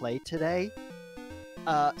want to play today?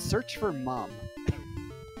 Search for Mum.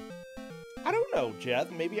 I don't know, Jeff.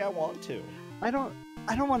 Maybe I want to. I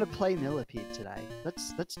don't want to play Millipede today.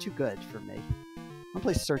 That's too good for me. I want to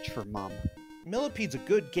play Search for Mum. Millipede's a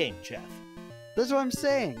good game, Jeff. That's what I'm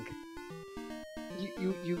saying.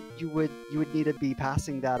 You would need to be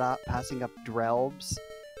passing up Drelbs,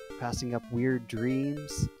 passing up Weird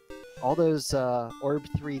Dreams, all those Orb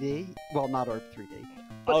 3D. Well, not Orb 3D.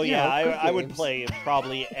 But, oh yeah, I would games. play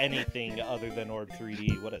probably anything other than Orb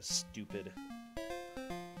 3D. What a stupid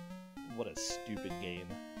game.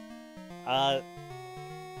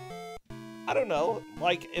 I don't know.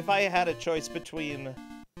 Like, if I had a choice between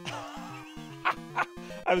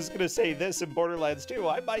I was gonna say this and Borderlands 2,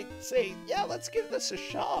 I might say, yeah, let's give this a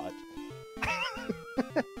shot.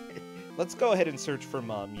 Let's go ahead and search for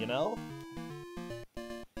Mum, you know?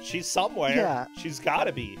 She's somewhere. Yeah. She's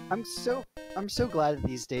gotta be. I'm so glad that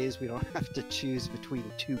these days we don't have to choose between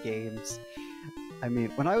two games. I mean,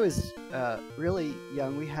 when I was really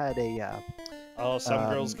young, we had Oh, some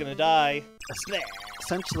girl's gonna die.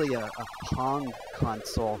 essentially a Pong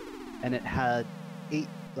console, and it had 8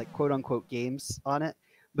 like quote-unquote games on it,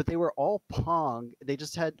 but they were all Pong. They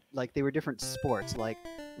just had like, they were different sports, like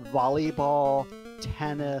volleyball,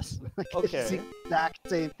 tennis, like Okay. it's the exact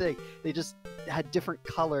same thing. They just had different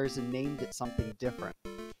colors and named it something different.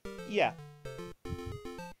 Yeah.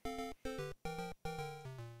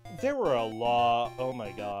 There were a lot. Oh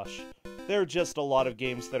my gosh. There are just a lot of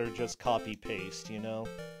games that are just copy-paste, you know?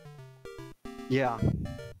 Yeah.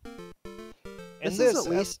 And This is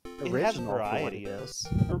at least it has original for what variety. it is.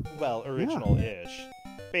 Well, original-ish.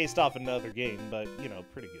 Based off another game, but, you know,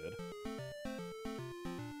 pretty good.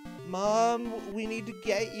 Mom, we need to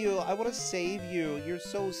get you. I want to save you. You're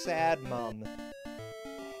so sad, Mom.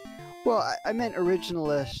 Well, I meant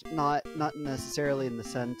original-ish, not necessarily in the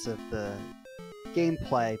sense of the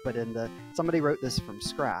gameplay, but in the somebody wrote this from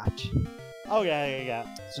scratch. Oh, yeah.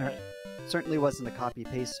 Certainly wasn't a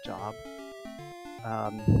copy-paste job.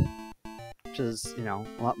 which is, you know,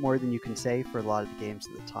 a lot more than you can say for a lot of the games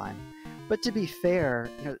at the time. But to be fair,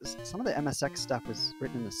 you know, some of the MSX stuff was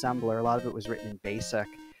written in assembler. A lot of it was written in BASIC.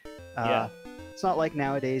 Yeah. It's not like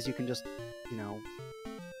nowadays you can just, you know,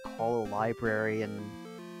 call a library and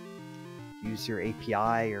use your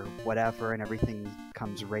API or whatever, and everything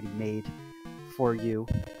comes ready-made for you.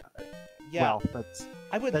 Yeah. Well,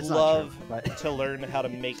 I would that's love not true, but... to learn how to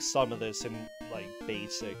make some of this in, like,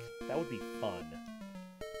 BASIC. That would be fun.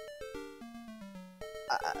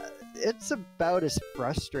 It's about as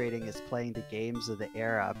frustrating as playing the games of the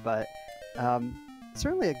era, but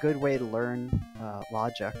certainly a good way to learn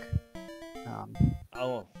logic.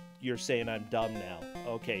 Oh, you're saying I'm dumb now.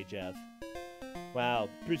 Okay, Jeff. Wow,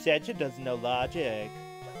 Brusetta doesn't know logic.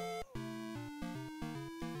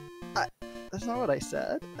 That's not what I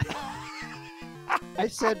said. I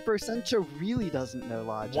said Brusetta really doesn't know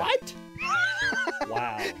logic. What?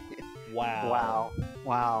 Wow. Wow. Wow.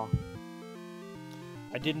 Wow.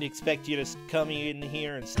 I didn't expect you to come in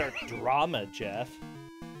here and start drama, Jeff.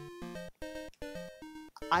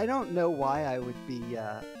 I don't know why I would be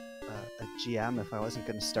a GM if I wasn't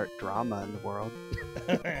going to start drama in the world.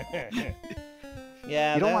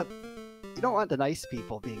 Yeah, you don't want the nice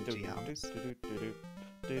people being GMs.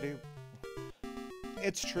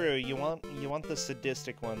 It's true. You want the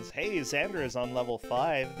sadistic ones. Hey, Xandra's on level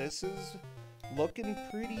 5. This is looking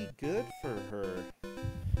pretty good for her.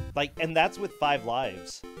 Like, and that's with 5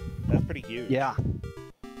 lives. That's pretty huge. Yeah.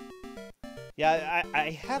 Yeah, I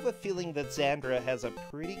have a feeling that Xandra has a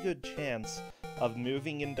pretty good chance of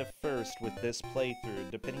moving into first with this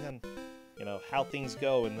playthrough, depending on, you know, how things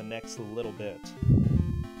go in the next little bit.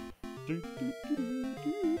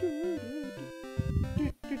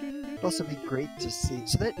 It'd also be great to see.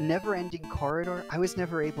 So that never-ending corridor, I was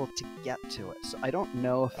never able to get to it. So I don't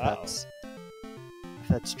know if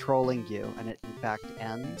that's trolling you, and it in fact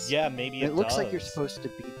ends. Yeah, maybe it looks does. like you're supposed to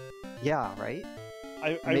be. Yeah, right.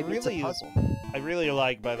 I Maybe it's a puzzle. I really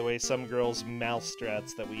like, by the way, some girls' mouse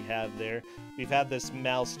strats that we have there. We've had this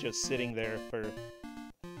mouse just sitting there for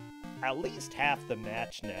at least half the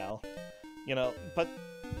match now. You know, but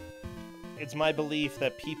it's my belief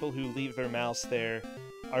that people who leave their mouse there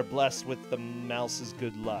are blessed with the mouse's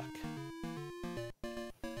good luck.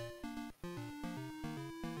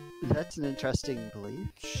 That's an interesting belief.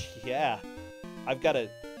 Yeah. I've got to,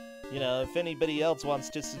 you know, if anybody else wants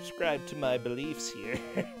to subscribe to my beliefs here.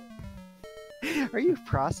 Are you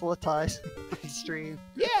proselytizing the stream?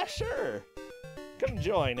 Yeah, sure. Come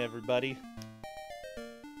join, everybody.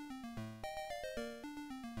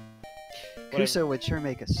 Kuso would sure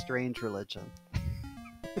make a strange religion.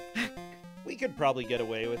 We could probably get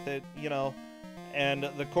away with it, you know, and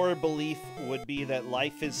the core belief would be that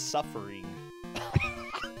life is suffering.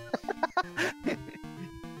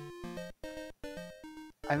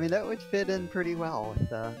 I mean, that would fit in pretty well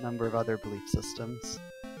with a number of other belief systems.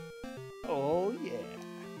 Oh, yeah.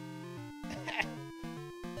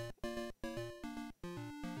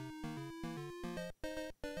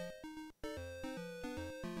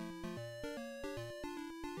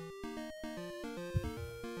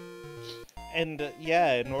 And,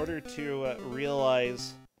 yeah, in order to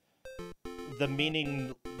realize the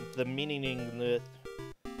meaning,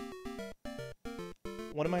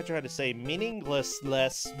 what am I trying to say? Meaningless.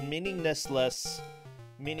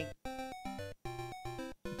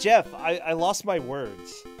 Jeff, I lost my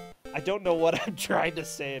words. I don't know what I'm trying to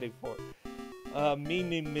say anymore.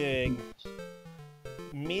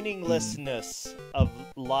 Meaninglessness of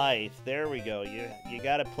life. There we go. You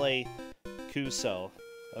gotta play Kuso.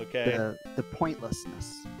 Okay. The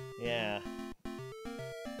pointlessness. Yeah.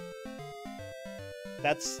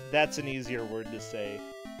 That's an easier word to say.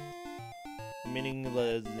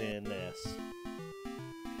 Meaninglessness.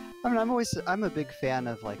 I mean, I'm a big fan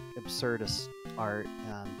of like absurdist art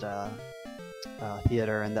and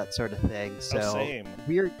theater and that sort of thing. So same.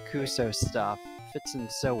 Weird Kuso stuff fits in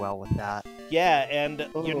so well with that. Yeah, and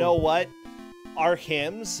you know what? Our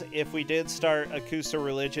hymns, if we did start a Kuso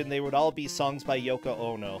religion, they would all be songs by Yoko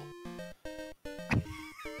Ono.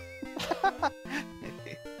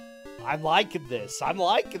 I'm liking this.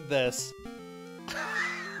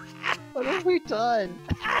 What have we done?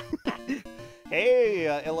 Hey,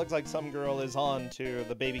 it looks like some girl is on to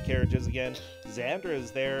the baby carriages again. Xandra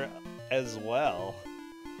is there as well.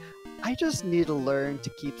 I just need to learn to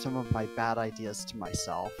keep some of my bad ideas to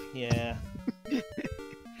myself. Yeah.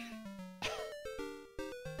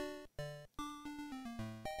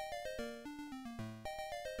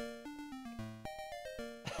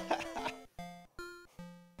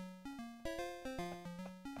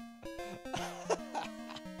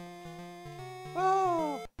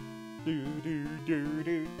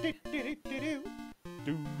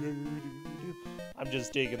 I'm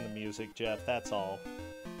just digging the music, Jeff, that's all.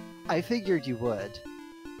 I figured you would.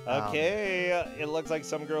 Okay, it looks like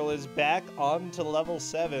some girl is back on to level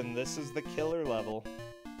 7. This is the killer level.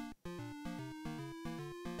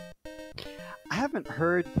 I haven't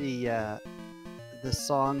heard the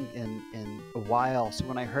song in a while, so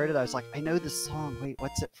when I heard it, I was like, I know this song. Wait,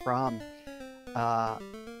 what's it from? And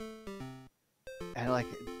like,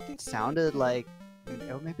 it sounded like, you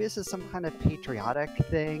know, maybe this is some kind of patriotic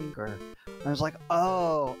thing, or I was like,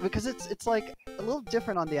 oh, because it's like a little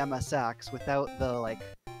different on the MSX without the like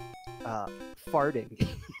farting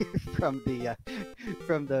from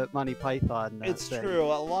the Monty Python. It's thing. true.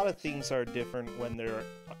 A lot of things are different when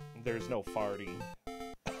there's no farting.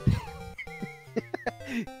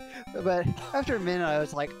 But after a minute, I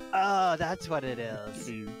was like, oh, that's what it is.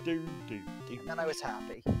 And then I was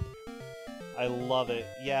happy. I love it.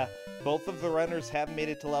 Yeah, both of the runners have made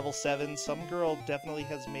it to level 7. Some girl definitely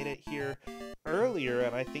has made it here earlier,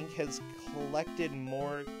 and I think has collected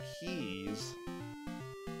more keys.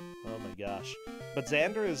 Oh my gosh. But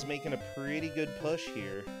Xandra is making a pretty good push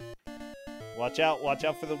here. Watch out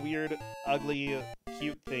for the weird, ugly,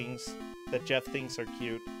 cute things that Jeff thinks are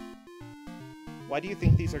cute. Why do you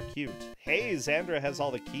think these are cute? Hey, Xandra has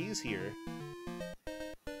all the keys here.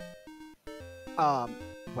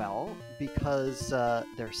 Well, because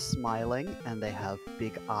they're smiling and they have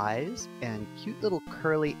big eyes and cute little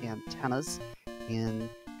curly antennas and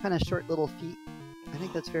kind of short little feet. I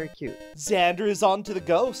think that's very cute. Xandra is on to the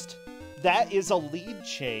ghost. That is a lead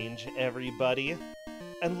change, everybody.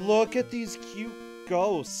 And look at these cute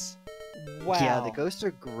ghosts. Wow. Yeah, the ghosts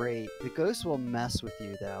are great. The ghosts will mess with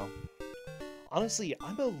you, though. Honestly,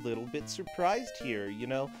 I'm a little bit surprised here, you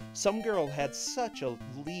know? Some girl had such a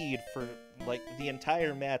lead for, like, the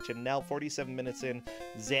entire match, and now 47 minutes in,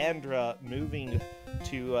 Xandra moving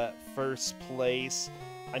to first place.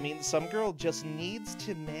 I mean, some girl just needs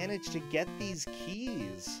to manage to get these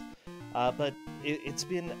keys. But it's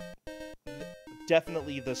been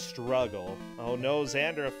definitely the struggle. Oh no,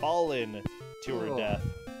 Xandra fallen to her death.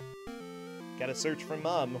 Gotta search for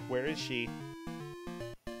Mum. Where is she?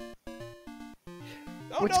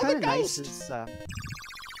 Oh, what's no, kind of nice is,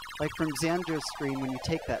 like from Xandra's screen, when you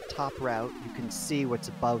take that top route, you can see what's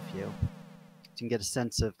above you. You can get a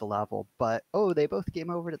sense of the level. But, oh, they both game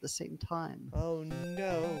over at the same time. Oh,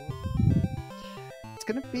 no. It's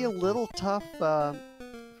going to be a little tough for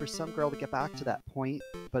some girl to get back to that point,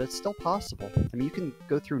 but it's still possible. I mean, you can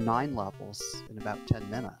go through 9 levels in about 10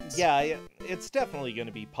 minutes. Yeah, it's definitely going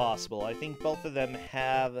to be possible. I think both of them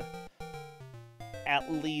have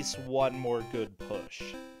at least one more good push.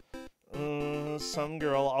 Some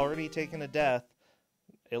girl already taken a death.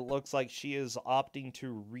 It looks like she is opting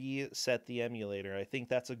to reset the emulator. I think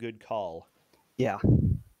that's a good call. Yeah.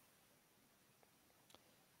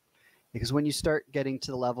 Because when you start getting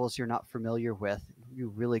to the levels you're not familiar with, you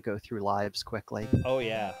really go through lives quickly. Oh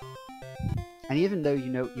yeah. And even though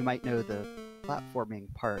you might know the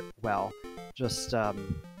platforming part well, just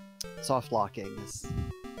soft locking is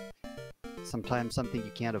sometimes something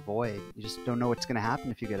you can't avoid. You just don't know what's going to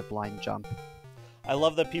happen if you get a blind jump. I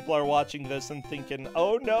love that people are watching this and thinking,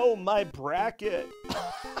 oh no, my bracket.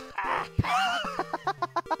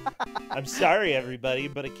 I'm sorry, everybody,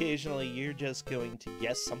 but occasionally you're just going to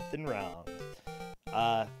guess something wrong.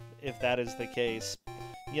 If that is the case.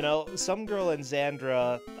 You know, some girl and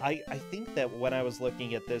Xandra, I think that when I was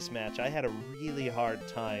looking at this match, I had a really hard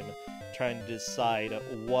time trying to decide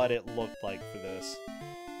what it looked like for this.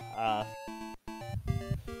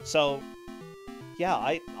 So, yeah,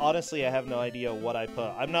 I have no idea what I put.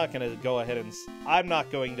 I'm not going to go ahead and... I'm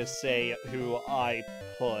not going to say who I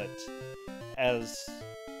put as...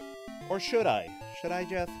 Or should I? Should I,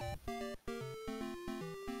 Jeff?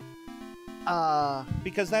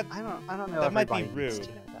 Because that... I don't know. That might be everybody needs rude.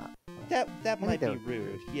 to know that. That might be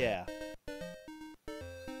rude. Yeah.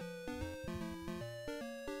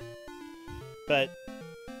 But,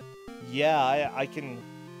 yeah, I can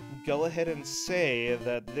go ahead and say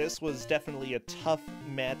that this was definitely a tough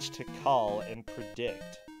match to call and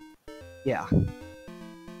predict. Yeah.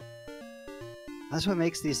 That's what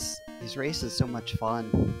makes these races so much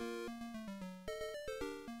fun.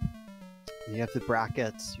 You have the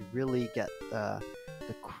brackets, you really get the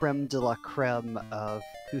creme de la creme of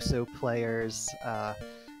Kuso players,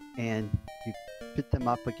 and you pit them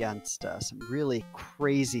up against some really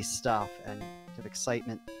crazy stuff and get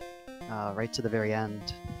excitement right to the very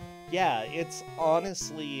end. Yeah, it's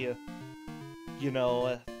honestly, you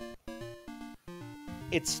know,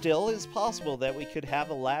 it still is possible that we could have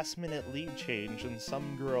a last-minute lead change and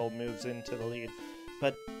some girl moves into the lead.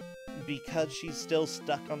 But because she's still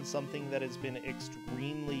stuck on something that has been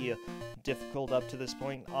extremely difficult up to this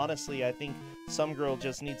point. Honestly, I think some girl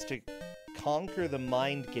just needs to conquer the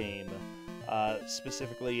mind game,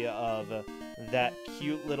 specifically of that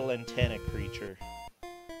cute little antenna creature.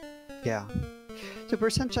 Yeah. So,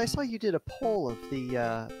 Percentage, I saw you did a poll of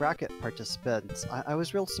the bracket participants. I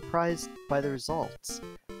was real surprised by the results.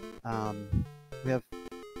 We have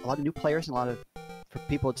a lot of new players and a lot of for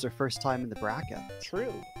people it's their first time in the bracket.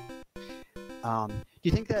 True. Do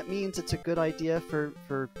you think that means it's a good idea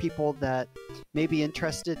for people that may be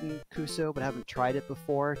interested in Kuso but haven't tried it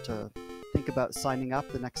before to think about signing up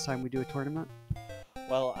the next time we do a tournament?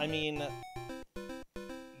 Well, I mean,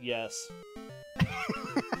 yes.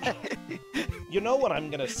 You know what I'm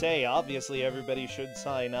gonna say. Obviously, everybody should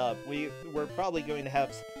sign up. We're probably going to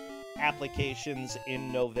have applications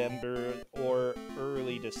in November or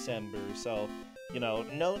early December, so you know,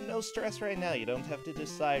 no stress right now. You don't have to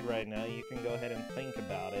decide right now. You can go ahead and think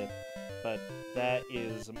about it. But that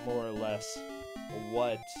is more or less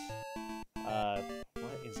what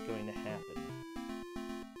is going to happen.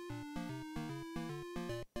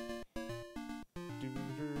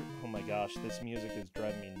 Oh my gosh, this music is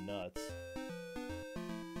driving me nuts.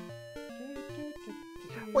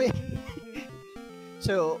 Wait.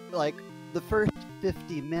 So, like, the first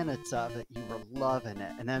 50 minutes of it, you were loving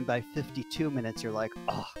it, and then by 52 minutes, you're like,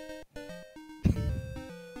 oh.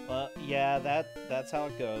 Well, yeah, that's how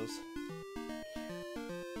it goes.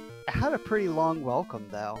 It had a pretty long welcome,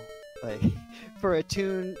 though. Like, for a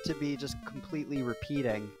tune to be just completely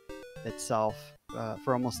repeating itself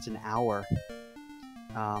for almost an hour.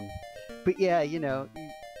 But yeah, you know,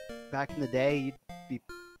 back in the day, you'd be,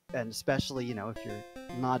 and especially, you know, if you're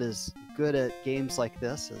not as good at games like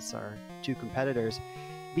this as our two competitors,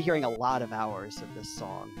 you'd be hearing a lot of hours of this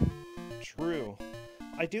song. True.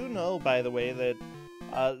 I do know, by the way, that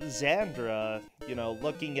Xandra, you know,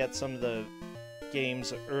 looking at some of the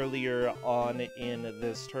games earlier on in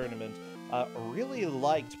this tournament, really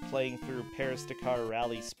liked playing through Paris-Dakar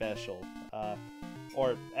Rally Special,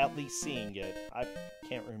 or at least seeing it. I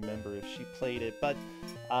can't remember if she played it, but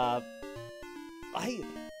I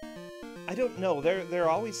don't know. There are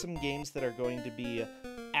always some games that are going to be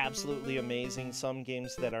absolutely amazing, some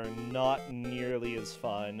games that are not nearly as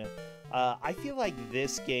fun. I feel like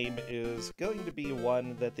this game is going to be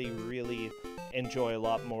one that they really enjoy a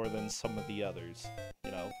lot more than some of the others.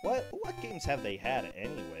 You know, what games have they had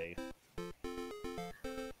anyway?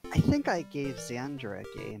 I think I gave Xandra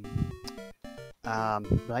a game,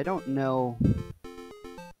 but I don't know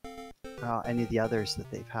any of the others that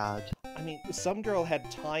they've had. I mean, some girl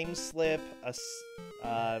had Time Slip,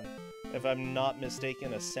 if I'm not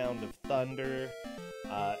mistaken, A Sound of Thunder,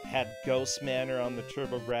 had Ghost Manor on the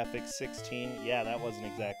TurboGrafx 16. Yeah, that wasn't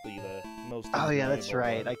exactly the most Oh yeah, that's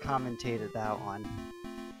right. one. I commentated that one.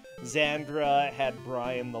 Xandra had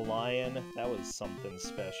Brian the Lion. That was something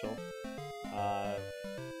special.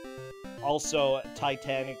 Also,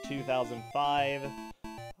 Titanic 2005.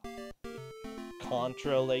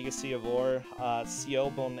 Contra Legacy of War,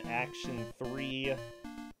 Siobon Action 3,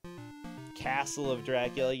 Castle of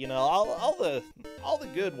Dracula, you know, all the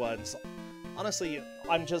good ones. Honestly,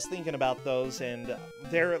 I'm just thinking about those, and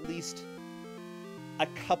there are at least a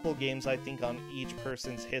couple games, I think, on each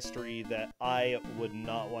person's history that I would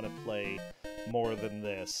not want to play more than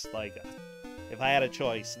this. Like, if I had a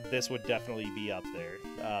choice, this would definitely be up there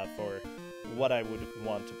for what I would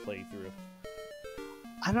want to play through.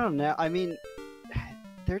 I don't know. I mean,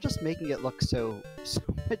 they're just making it look so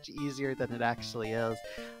much easier than it actually is.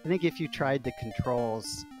 I think if you tried the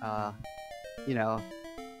controls, you know,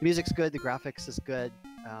 the music's good, the graphics is good,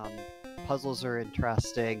 puzzles are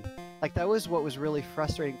interesting. Like, that was what was really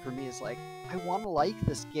frustrating for me, is like, I want to like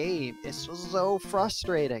this game. It's just so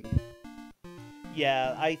frustrating.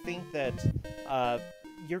 Yeah, I think that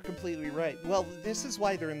you're completely right. Well, this is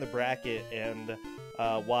why they're in the bracket, and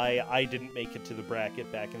why I didn't make it to the bracket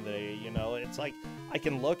back in the day, you know? It's like, I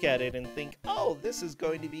can look at it and think, oh, this is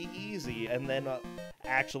going to be easy, and then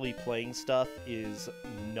actually playing stuff is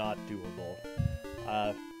not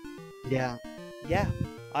doable. Yeah. Yeah,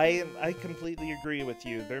 I completely agree with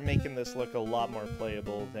you. They're making this look a lot more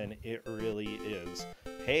playable than it really is.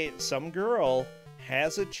 Hey, some girl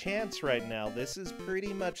has a chance right now. This is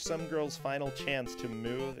pretty much some girl's final chance to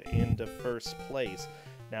move into first place.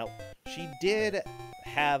 Now, she did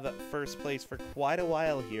have first place for quite a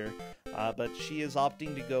while here, but she is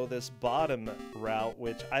opting to go this bottom route,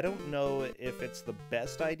 which I don't know if it's the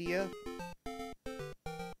best idea.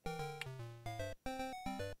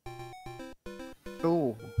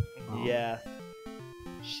 Oh. Yeah.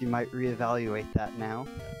 She might reevaluate that now.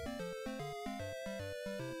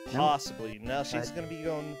 Possibly. No, she's going to be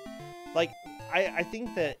going... Like, I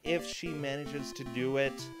think that if she manages to do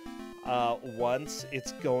it once,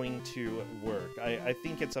 it's going to work. I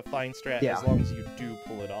think it's a fine strat as long as you do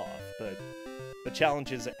pull it off. But the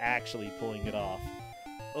challenge is actually pulling it off.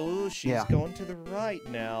 Oh, she's going to the right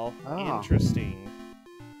now. Oh. Interesting.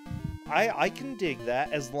 I can dig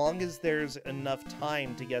that as long as there's enough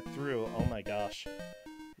time to get through. Oh my gosh.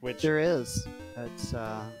 Which there is. It's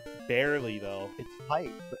barely though. It's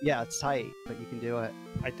tight. But yeah, it's tight, but you can do it.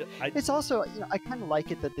 It's also, you know, I kind of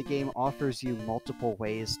like it that the game offers you multiple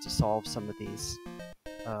ways to solve some of these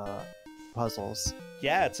puzzles.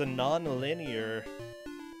 Yeah, it's a non-linear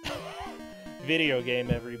video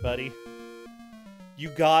game, everybody. You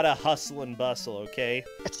gotta hustle and bustle, okay?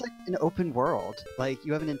 It's like an open world. Like,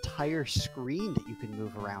 you have an entire screen that you can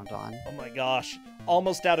move around on. Oh my gosh.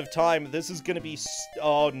 Almost out of time. This is gonna be...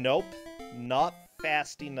 Oh, nope. Not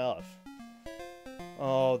fast enough.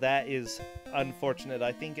 Oh, that is unfortunate.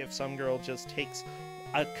 I think if some girl just takes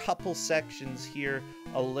a couple sections here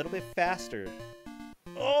a little bit faster...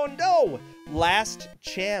 Oh no! Last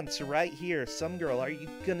chance right here. Some girl, are you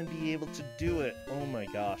gonna be able to do it? Oh my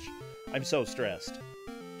gosh. I'm so stressed.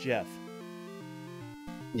 Jeff.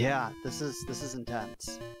 Yeah, this is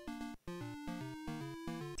intense. No!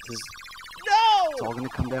 It's all gonna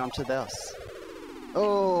come down to this.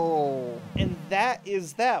 Oh! And that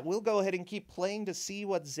is that. We'll go ahead and keep playing to see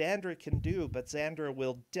what Xandra can do, but Xandra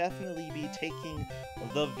will definitely be taking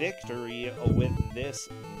the victory with this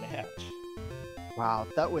match. Wow,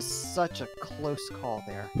 that was such a close call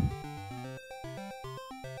there.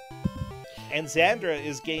 And Xandra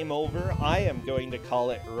is game over. I am going to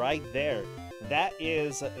call it right there. That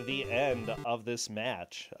is the end of this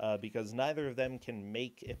match, because neither of them can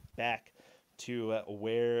make it back to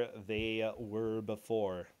where they were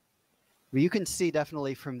before. Well, you can see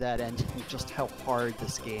definitely from that end just how hard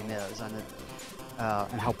this game is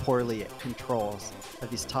and how poorly it controls.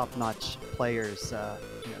 These top-notch players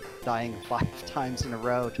you know, dying 5 times in a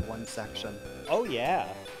row to one section. Oh, yeah.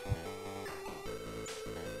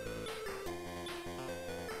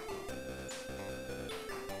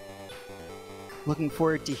 Looking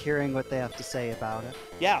forward to hearing what they have to say about it.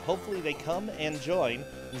 Yeah, hopefully they come and join.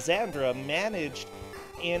 Xandra managed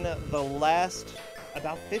in the last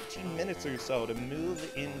about 15 minutes or so to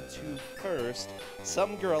move into first.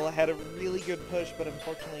 Some girl had a really good push, but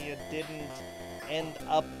unfortunately it didn't end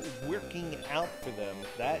up working out for them.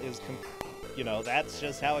 That is, you know, that's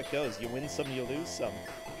just how it goes. You win some, you lose some.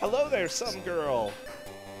 Hello there, some girl.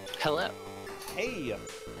 Hello. Hey,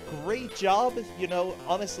 great job. You know,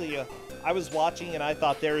 honestly, I was watching and I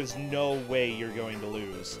thought there is no way you're going to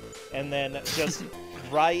lose. And then just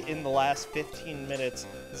right in the last 15 minutes,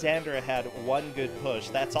 Xandra had one good push.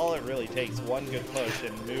 That's all it really takes, one good push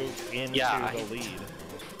and move into the lead.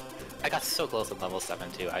 I got so close at level 7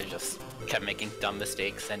 too. I just kept making dumb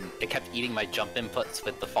mistakes and it kept eating my jump inputs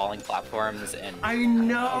with the falling platforms and... I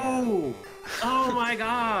know! Oh my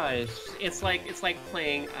gosh! It's like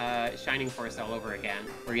playing Shining Force all over again,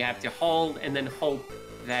 where you have to hold and then hope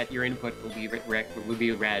that your input will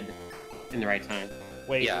be read in the right time.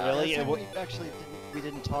 Wait, really? We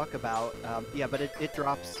didn't talk about. Yeah, but it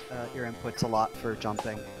drops your inputs a lot for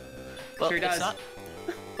jumping. Well, sure does.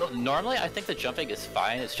 Well, normally I think the jumping is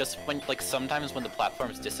fine. It's just when, like, sometimes when the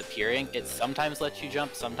platform's disappearing, it sometimes lets you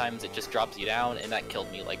jump, sometimes it just drops you down, and that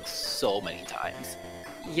killed me like so many times.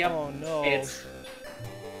 Yep. Oh no.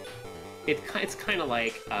 It's kind of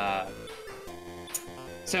like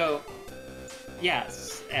so.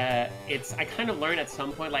 Yes, I kind of learned at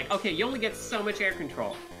some point, like, okay, you only get so much air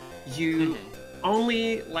control. You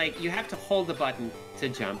only, like, you have to hold the button to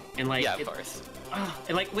jump, and like, yeah, of course.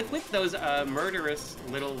 And like with those murderous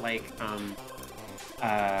little like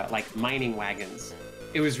mining wagons,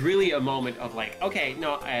 it was really a moment of like, okay,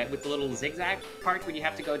 no, with the little zigzag part when you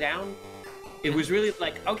have to go down, it was really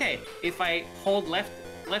like, okay, if I hold left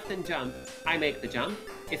and jump, I make the jump.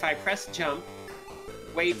 If I press jump,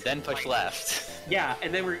 wait, and then push left. Yeah,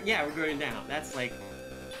 and then we're going down. That's like,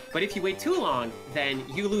 but if you wait too long, then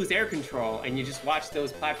you lose air control and you just watch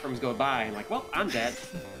those platforms go by and like, well, I'm dead.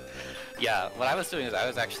 Yeah, what I was doing is I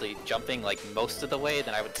was actually jumping like most of the way,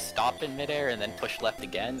 then I would stop in midair and then push left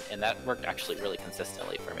again, and that worked actually really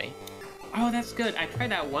consistently for me. Oh, that's good. I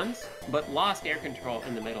tried that once, but lost air control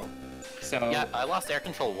in the middle. So yeah, I lost air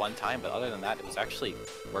control one time, but other than that, it was actually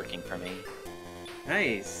working for me.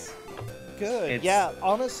 Nice. Good. Yeah,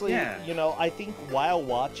 honestly, you know, I think while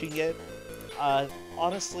watching it,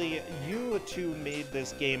 honestly, you two made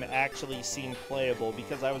this game actually seem playable,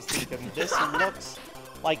 because I was thinking, this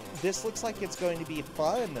looks like it's going to be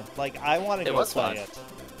fun. Like, I want to go play it.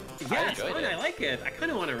 Yeah, it's enjoyed fun. it. I like it. I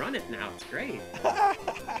kind of want to run it now. It's great.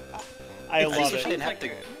 I just love wish I it. didn't have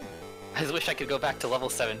to. I just wish I could go back to level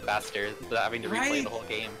 7 faster without having to replay Right? the whole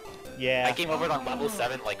game. Yeah. I came over on level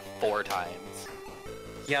 7 like 4 times.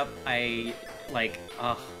 Yep,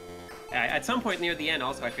 at some point near the end,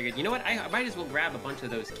 also, I figured, you know what, I might as well grab a bunch of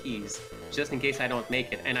those keys, just in case I don't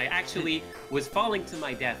make it. And I actually was falling to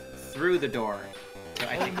my death through the door. So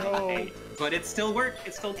I think no. 8. But it still worked,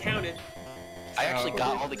 it still counted. I actually So-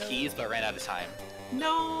 got all the keys, but ran out of time.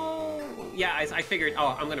 No! Yeah, I figured,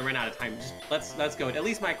 oh, I'm gonna run out of time. Just let's go. At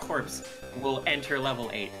least my corpse will enter level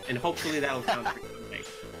 8, and hopefully that'll count for something.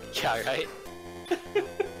 Yeah, right.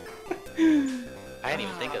 I didn't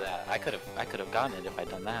even think of that. I could have gotten it if I'd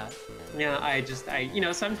done that.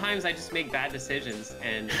 Yeah, sometimes I just make bad decisions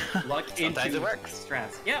and luck Sometimes into it works.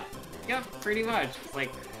 stress. Yep, pretty much. It's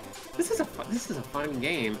like this is a fun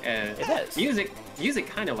game. It is. Music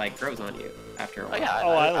kind of like grows on you after a while. Oh yeah.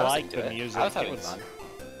 I was like into the it. music. I was It having was- fun.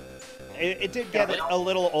 It did get a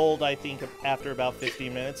little old, I think, after about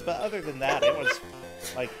 15 minutes, but other than that, it was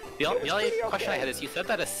like... The only pretty question I okay. had is, you said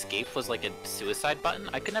that escape was like a suicide button.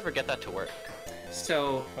 I could never get that to work.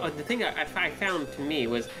 So the thing I found to me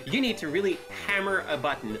was you need to really hammer a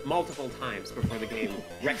button multiple times before the game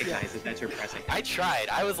recognizes that you're pressing. I tried.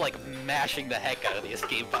 I was like mashing the heck out of the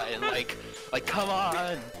escape button. Like come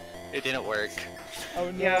on. It didn't work.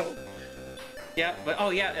 Oh no. Yeah. Yeah, but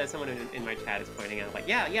someone in my chat is pointing out, like,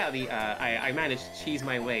 I managed to cheese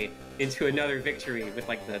my way into another victory with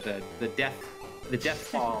like the death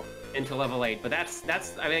fall into level 8. But that's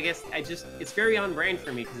I mean, I guess it's very on brand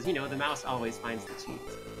for me because the mouse always finds the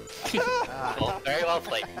cheese. Well, very well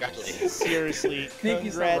played. Congratulations. Seriously, Thank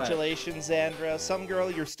you so much. congratulations, Xandra. Some girl,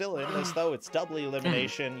 you're still in this, though. It's doubly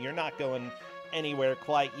elimination. You're not going anywhere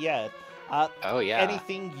quite yet. Oh yeah.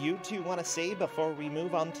 Anything you two want to say before we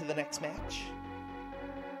move on to the next match?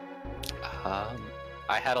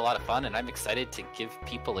 I had a lot of fun, and I'm excited to give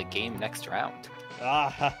people a game next round. Ah,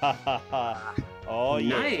 ha, ha, ha, ha. Oh,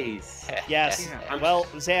 yeah. Nice. Yes. Yeah. Well,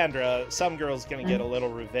 Xandra, some girl's gonna get a little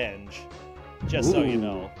revenge. Just so you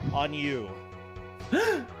know. On you.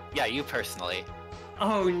 Yeah, you personally.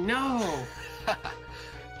 Oh no!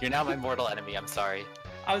 You're now my mortal enemy. I'm sorry.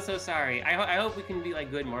 I'm so sorry. I hope we can be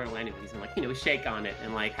like good mortal enemies and like shake on it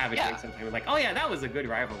and like have a Yeah. drink sometime. We're like, oh yeah, that was a good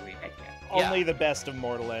rivalry. Heck yeah. Only the best of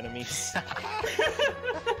mortal enemies. I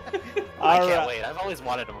All can't right. wait. I've always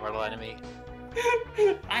wanted a mortal enemy.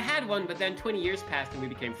 I had one, but then 20 years passed and we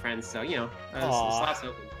became friends. So the Aw. slot's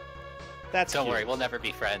open. That's Don't cute. worry, we'll never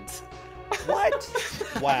be friends. What?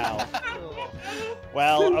 Wow.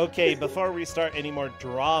 Well, okay, before we start any more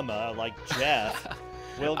drama like Jeff,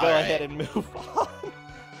 we'll go All right. ahead and move on.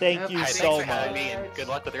 Thank you Alright, so thanks for having much. me, and good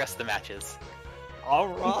luck with the rest of the matches. All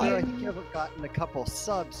I right. think you have gotten a couple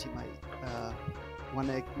subs you might want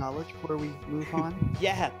to acknowledge before we move on.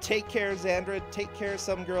 Yeah, take care, Xandra. Take care,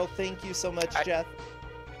 some girl. Thank you so much, I- Jeff.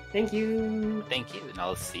 Thank you. Thank you, and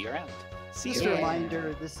I'll see you around. See Just you a around.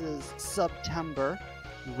 reminder, this is September,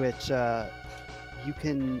 which you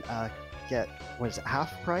can get, what is it,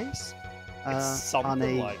 half price? It's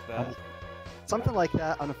something like that. Something like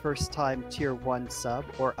that on a first-time Tier 1 sub,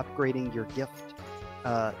 or upgrading your gift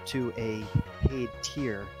to a paid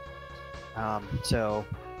tier. So,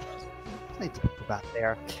 something to think about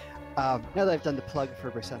there. Now that I've done the plug for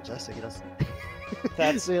Bersencha, so he doesn't,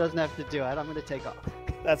 That's so he doesn't have to do it, I'm going to take off.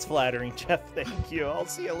 That's flattering, Jeff. Thank you. I'll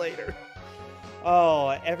see you later. Oh,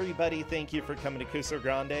 everybody, thank you for coming to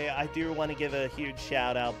Kusogr4nde. I do want to give a huge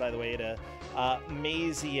shout out, by the way, to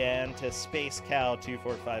Maisie Ann, to Space Cow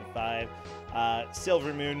 2455,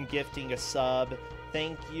 Silver Moon gifting a sub.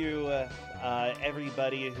 Thank you,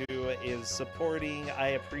 everybody who is supporting. I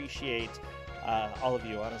appreciate all of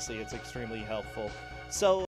you. Honestly, it's extremely helpful. So